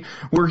movie,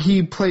 where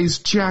he plays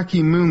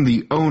Jackie Moon,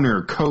 the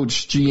owner,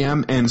 coach,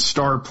 GM, and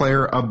star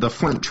player of the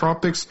Flint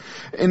Tropics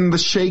in the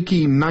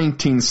shaky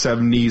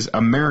 1970s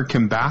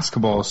American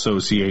Basketball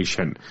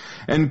Association.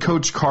 And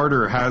Coach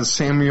Carter has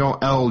Samuel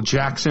L.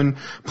 Jackson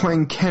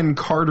playing Ken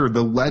Carter,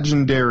 the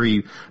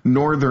legendary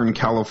Northern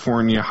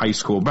California high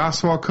school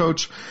basketball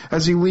coach,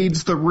 as he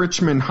leads the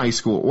Richmond High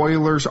School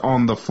Oilers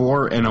on the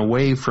floor and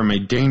away from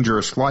a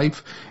dangerous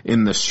life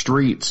in the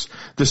streets.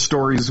 The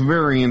story is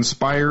very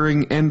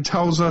inspiring and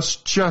tells us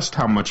just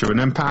how much of an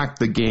impact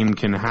the game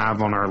can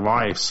have on our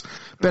lives.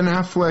 Ben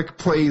Affleck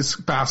plays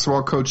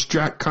basketball coach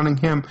Jack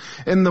Cunningham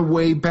in The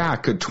Way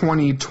Back, a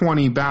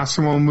 2020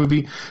 basketball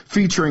movie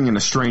featuring an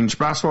estranged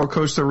basketball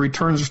coach that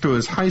returns to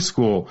his high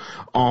school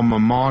alma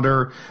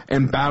mater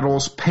and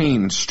battles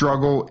pain,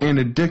 struggle, and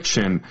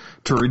addiction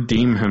to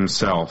redeem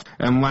himself.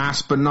 And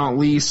last but not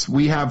least,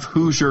 we have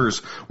Hoosiers,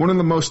 one of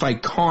the most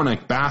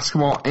iconic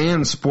basketball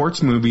and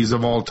sports movies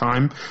of all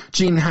time.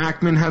 Gene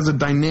Hackman has a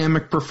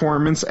dynamic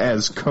performance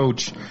as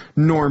Coach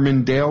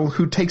Norman Dale,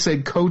 who takes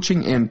a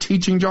coaching and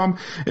teaching job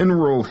in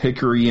rural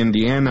Hickory,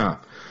 Indiana.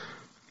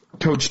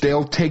 Coach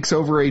Dale takes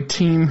over a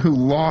team who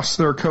lost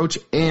their coach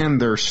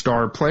and their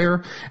star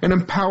player and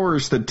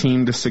empowers the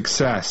team to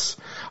success.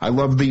 I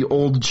love the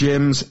old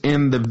gyms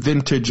and the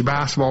vintage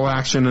basketball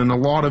action, and a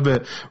lot of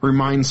it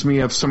reminds me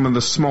of some of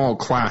the small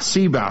Class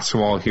C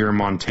basketball here in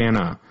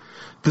Montana.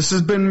 This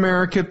has been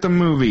Merrick at the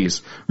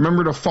Movies.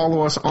 Remember to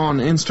follow us on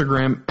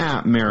Instagram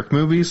at Merrick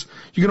Movies.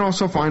 You can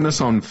also find us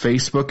on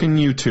Facebook and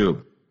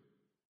YouTube.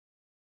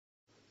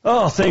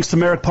 Oh, thanks to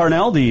Merrick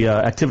Parnell, the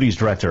activities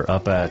director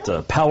up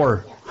at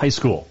Power High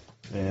School.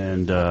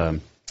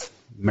 And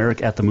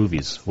Merrick at the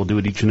Movies. We'll do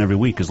it each and every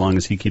week as long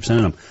as he keeps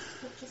sending them.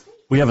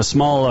 We have a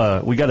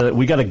small, we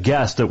got a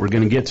guest that we're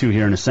going to get to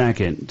here in a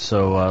second.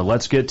 So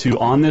let's get to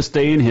On This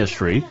Day in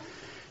History.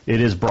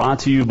 It is brought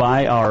to you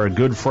by our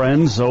good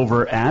friends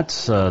over at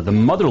the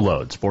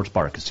Motherlode Sports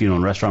Bar, Casino,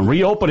 and Restaurant,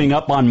 reopening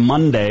up on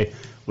Monday,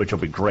 which will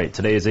be great.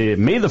 Today is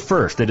May the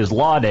 1st. It is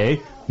Law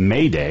Day,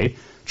 May Day,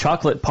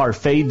 Chocolate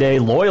Parfait Day,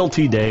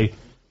 Loyalty Day,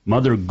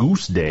 Mother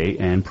Goose Day,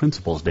 and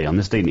Principals Day. On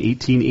this date in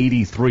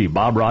 1883,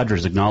 Bob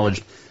Rogers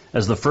acknowledged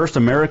as the first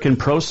American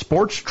pro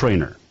sports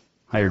trainer,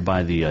 hired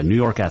by the New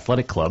York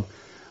Athletic Club.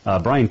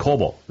 Brian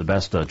Coble, the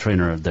best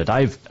trainer that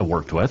I've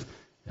worked with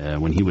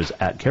when he was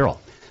at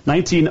Carroll.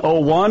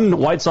 1901,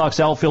 White Sox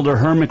outfielder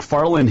Herm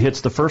McFarland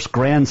hits the first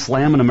Grand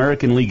Slam in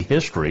American League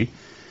history.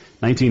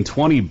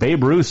 1920,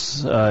 Babe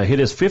Ruth hit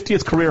his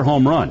 50th career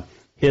home run,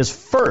 his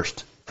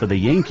first for the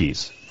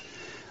Yankees.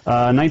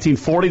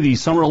 1940, the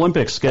Summer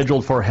Olympics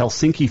scheduled for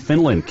Helsinki,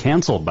 Finland,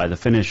 canceled by the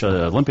Finnish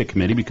Olympic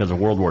Committee because of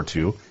World War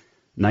II.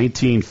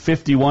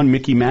 1951,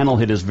 Mickey Mantle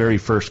hit his very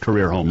first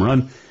career home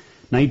run.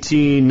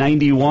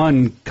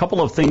 1991, a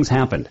couple of things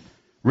happened.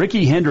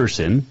 Rickey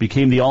Henderson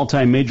became the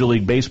all-time Major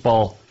League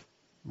Baseball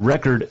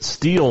record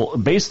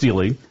base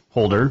stealing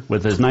holder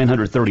with his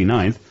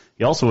 939th.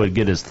 He also would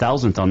get his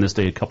 1,000th on this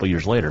day a couple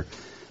years later.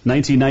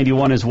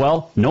 1991 as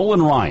well,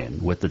 Nolan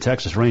Ryan with the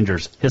Texas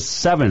Rangers, his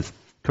 7th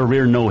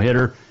career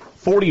no-hitter.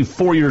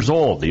 44 years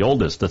old, the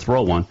oldest to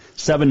throw one.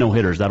 7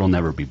 no-hitters, that'll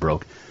never be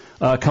broke.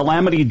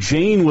 Calamity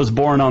Jane was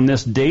born on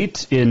this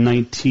date in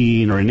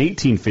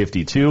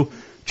 1852.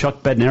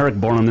 Chuck Bednarik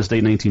born on this date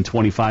in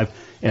 1925.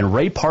 And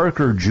Ray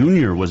Parker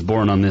Jr. was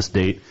born on this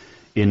date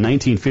in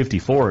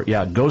 1954.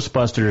 Yeah,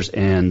 Ghostbusters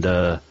and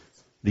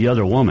The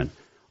Other Woman.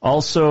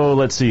 Also,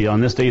 let's see,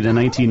 on this date in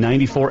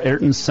 1994,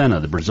 Ayrton Senna,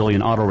 the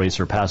Brazilian auto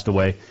racer, passed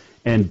away.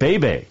 And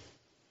Bebe,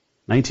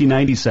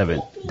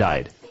 1997,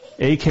 died.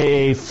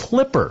 A.K.A.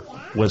 Flipper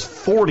was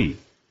 40.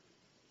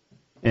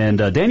 And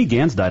Danny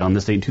Gans died on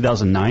this date in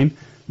 2009.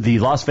 The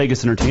Las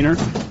Vegas entertainer.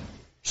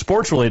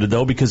 Sports-related,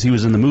 though, because he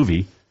was in the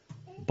movie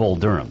Bull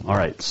Durham. All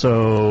right,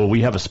 so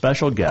we have a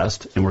special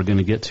guest, and we're going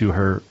to get to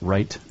her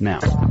right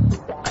now.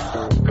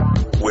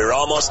 We're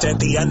almost at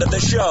the end of the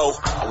show.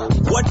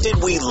 What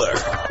did we learn?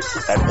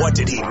 And what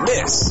did he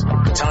miss?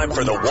 Time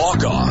for the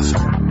walk-off.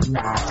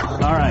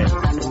 All right.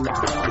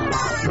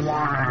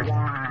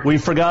 We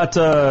forgot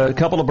a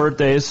couple of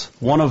birthdays.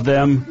 One of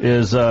them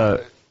is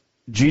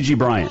Gigi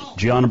Bryant.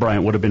 Gianna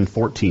Bryant would have been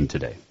 14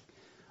 today.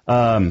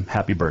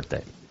 Happy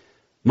birthday.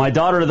 My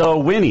daughter, though,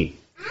 Winnie.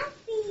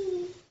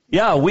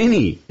 Yeah,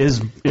 Winnie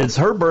it's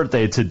her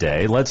birthday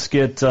today. Let's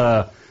get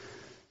I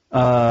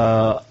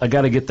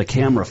got to get the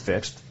camera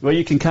fixed. Well,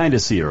 you can kind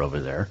of see her over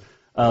there.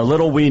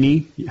 Little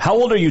Winnie. How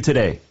old are you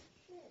today?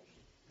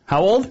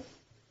 How old?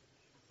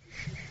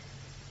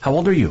 How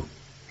old are you?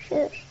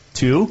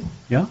 2?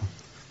 Yeah?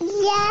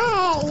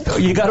 Yay!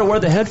 You got to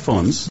wear the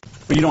headphones.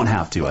 But you don't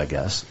have to, I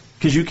guess,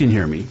 because you can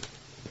hear me.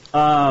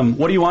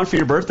 What do you want for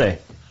your birthday?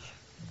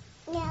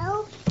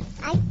 No,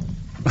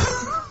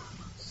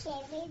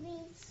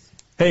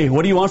 Hey,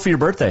 what do you want for your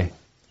birthday?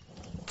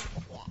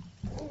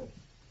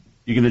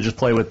 You gonna just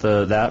play with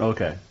that?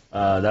 Okay.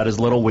 That is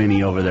little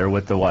Winnie over there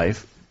with the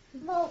wife.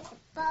 Broke.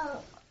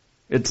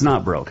 It's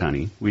not broke,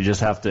 honey. We just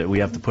have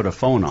to put a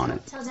phone on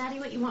it. Tell Daddy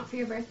what you want for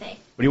your birthday.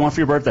 What do you want for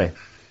your birthday?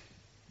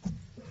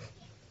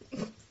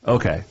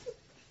 Okay.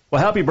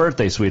 Well, happy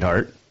birthday,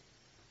 sweetheart.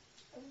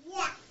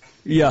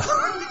 Yeah.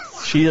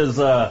 She is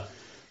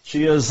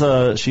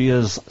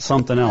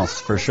something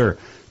else for sure.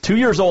 2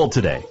 years old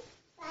today.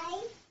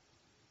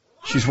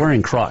 She's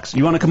wearing Crocs.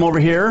 You want to come over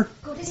here?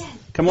 Go to Dad.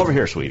 Come over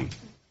here, sweetie.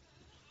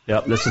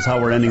 Yep, this is how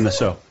we're ending the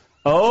show.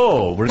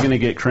 Oh, we're going to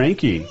get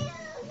cranky.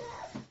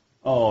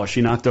 Oh,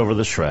 she knocked over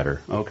the shredder.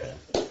 Okay.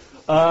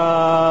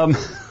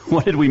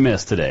 What did we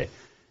miss today?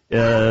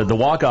 The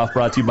walk-off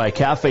brought to you by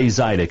Cafe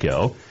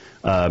Zydeco.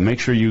 Make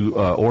sure you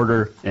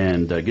order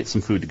and get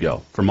some food to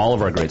go from all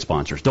of our great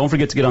sponsors. Don't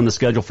forget to get on the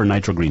schedule for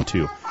Nitro Green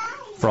 2.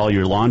 for all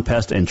your lawn,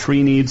 pest, and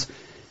tree needs.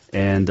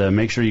 And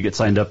make sure you get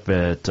signed up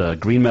at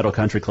Green Meadow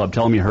Country Club.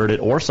 Tell them you heard it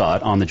or saw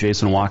it on the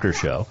Jason Walker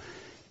Show.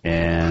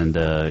 And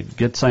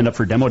get signed up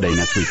for Demo Day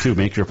next week, too.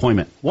 Make your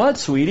appointment. What,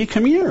 sweetie?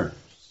 Come here.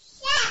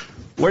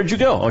 Where'd you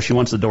go? Oh, she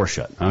wants the door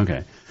shut.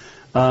 Okay.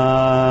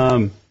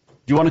 Do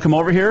you want to come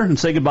over here and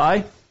say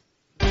goodbye?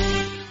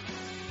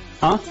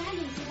 Huh?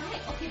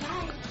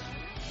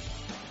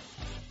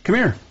 Come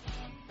here.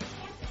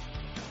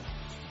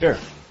 Here,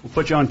 we'll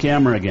put you on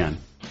camera again.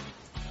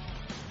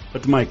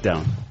 Put the mic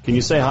down. Can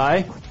you say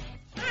hi?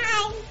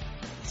 Hi.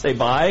 Say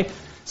bye.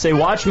 Say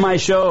watch my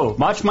show.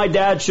 Watch my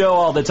dad's show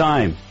all the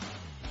time.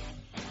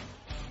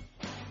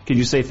 Can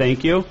you say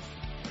thank you?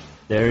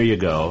 There you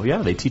go. Yeah,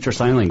 they teach our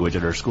sign language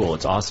at our school.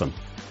 It's awesome.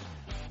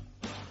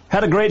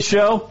 Had a great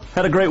show.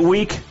 Had a great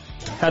week.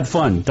 Had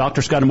fun.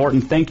 Dr. Scott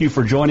Morton, thank you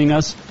for joining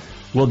us.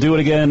 We'll do it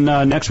again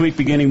next week,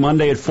 beginning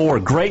Monday at 4.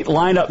 Great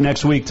lineup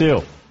next week,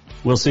 too.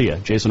 We'll see you.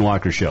 Jason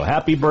Walker Show.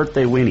 Happy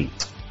birthday, Winnie.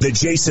 The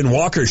Jason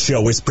Walker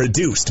Show is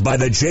produced by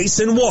the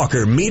Jason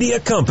Walker Media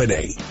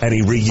Company.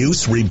 Any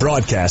reuse,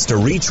 rebroadcast, or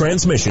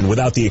retransmission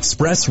without the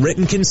express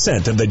written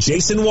consent of the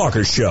Jason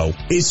Walker Show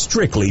is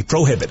strictly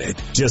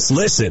prohibited. Just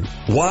listen,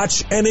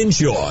 watch, and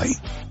enjoy.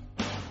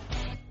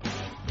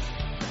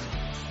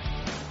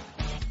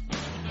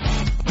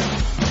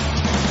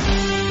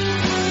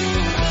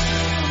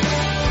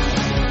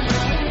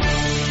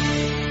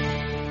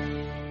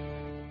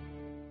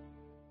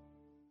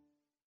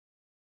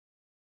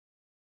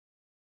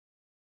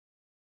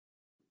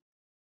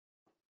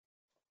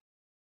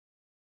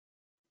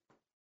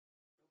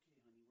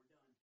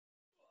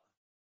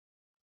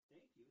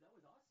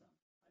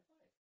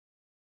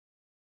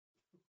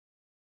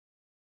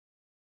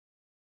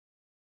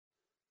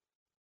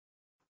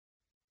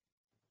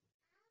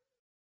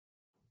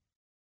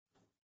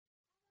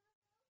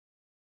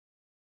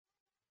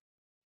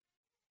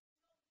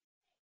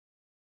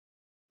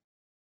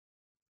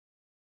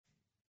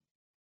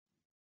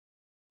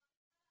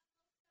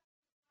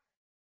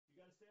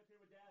 Stay up here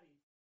with Daddy.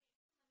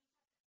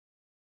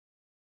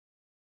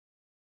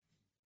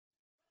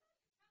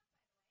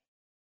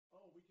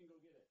 Oh, we can go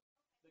get it.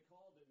 They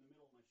called it in the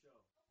middle of my show.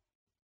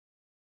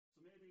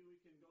 So maybe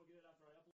we can go get it after I upload.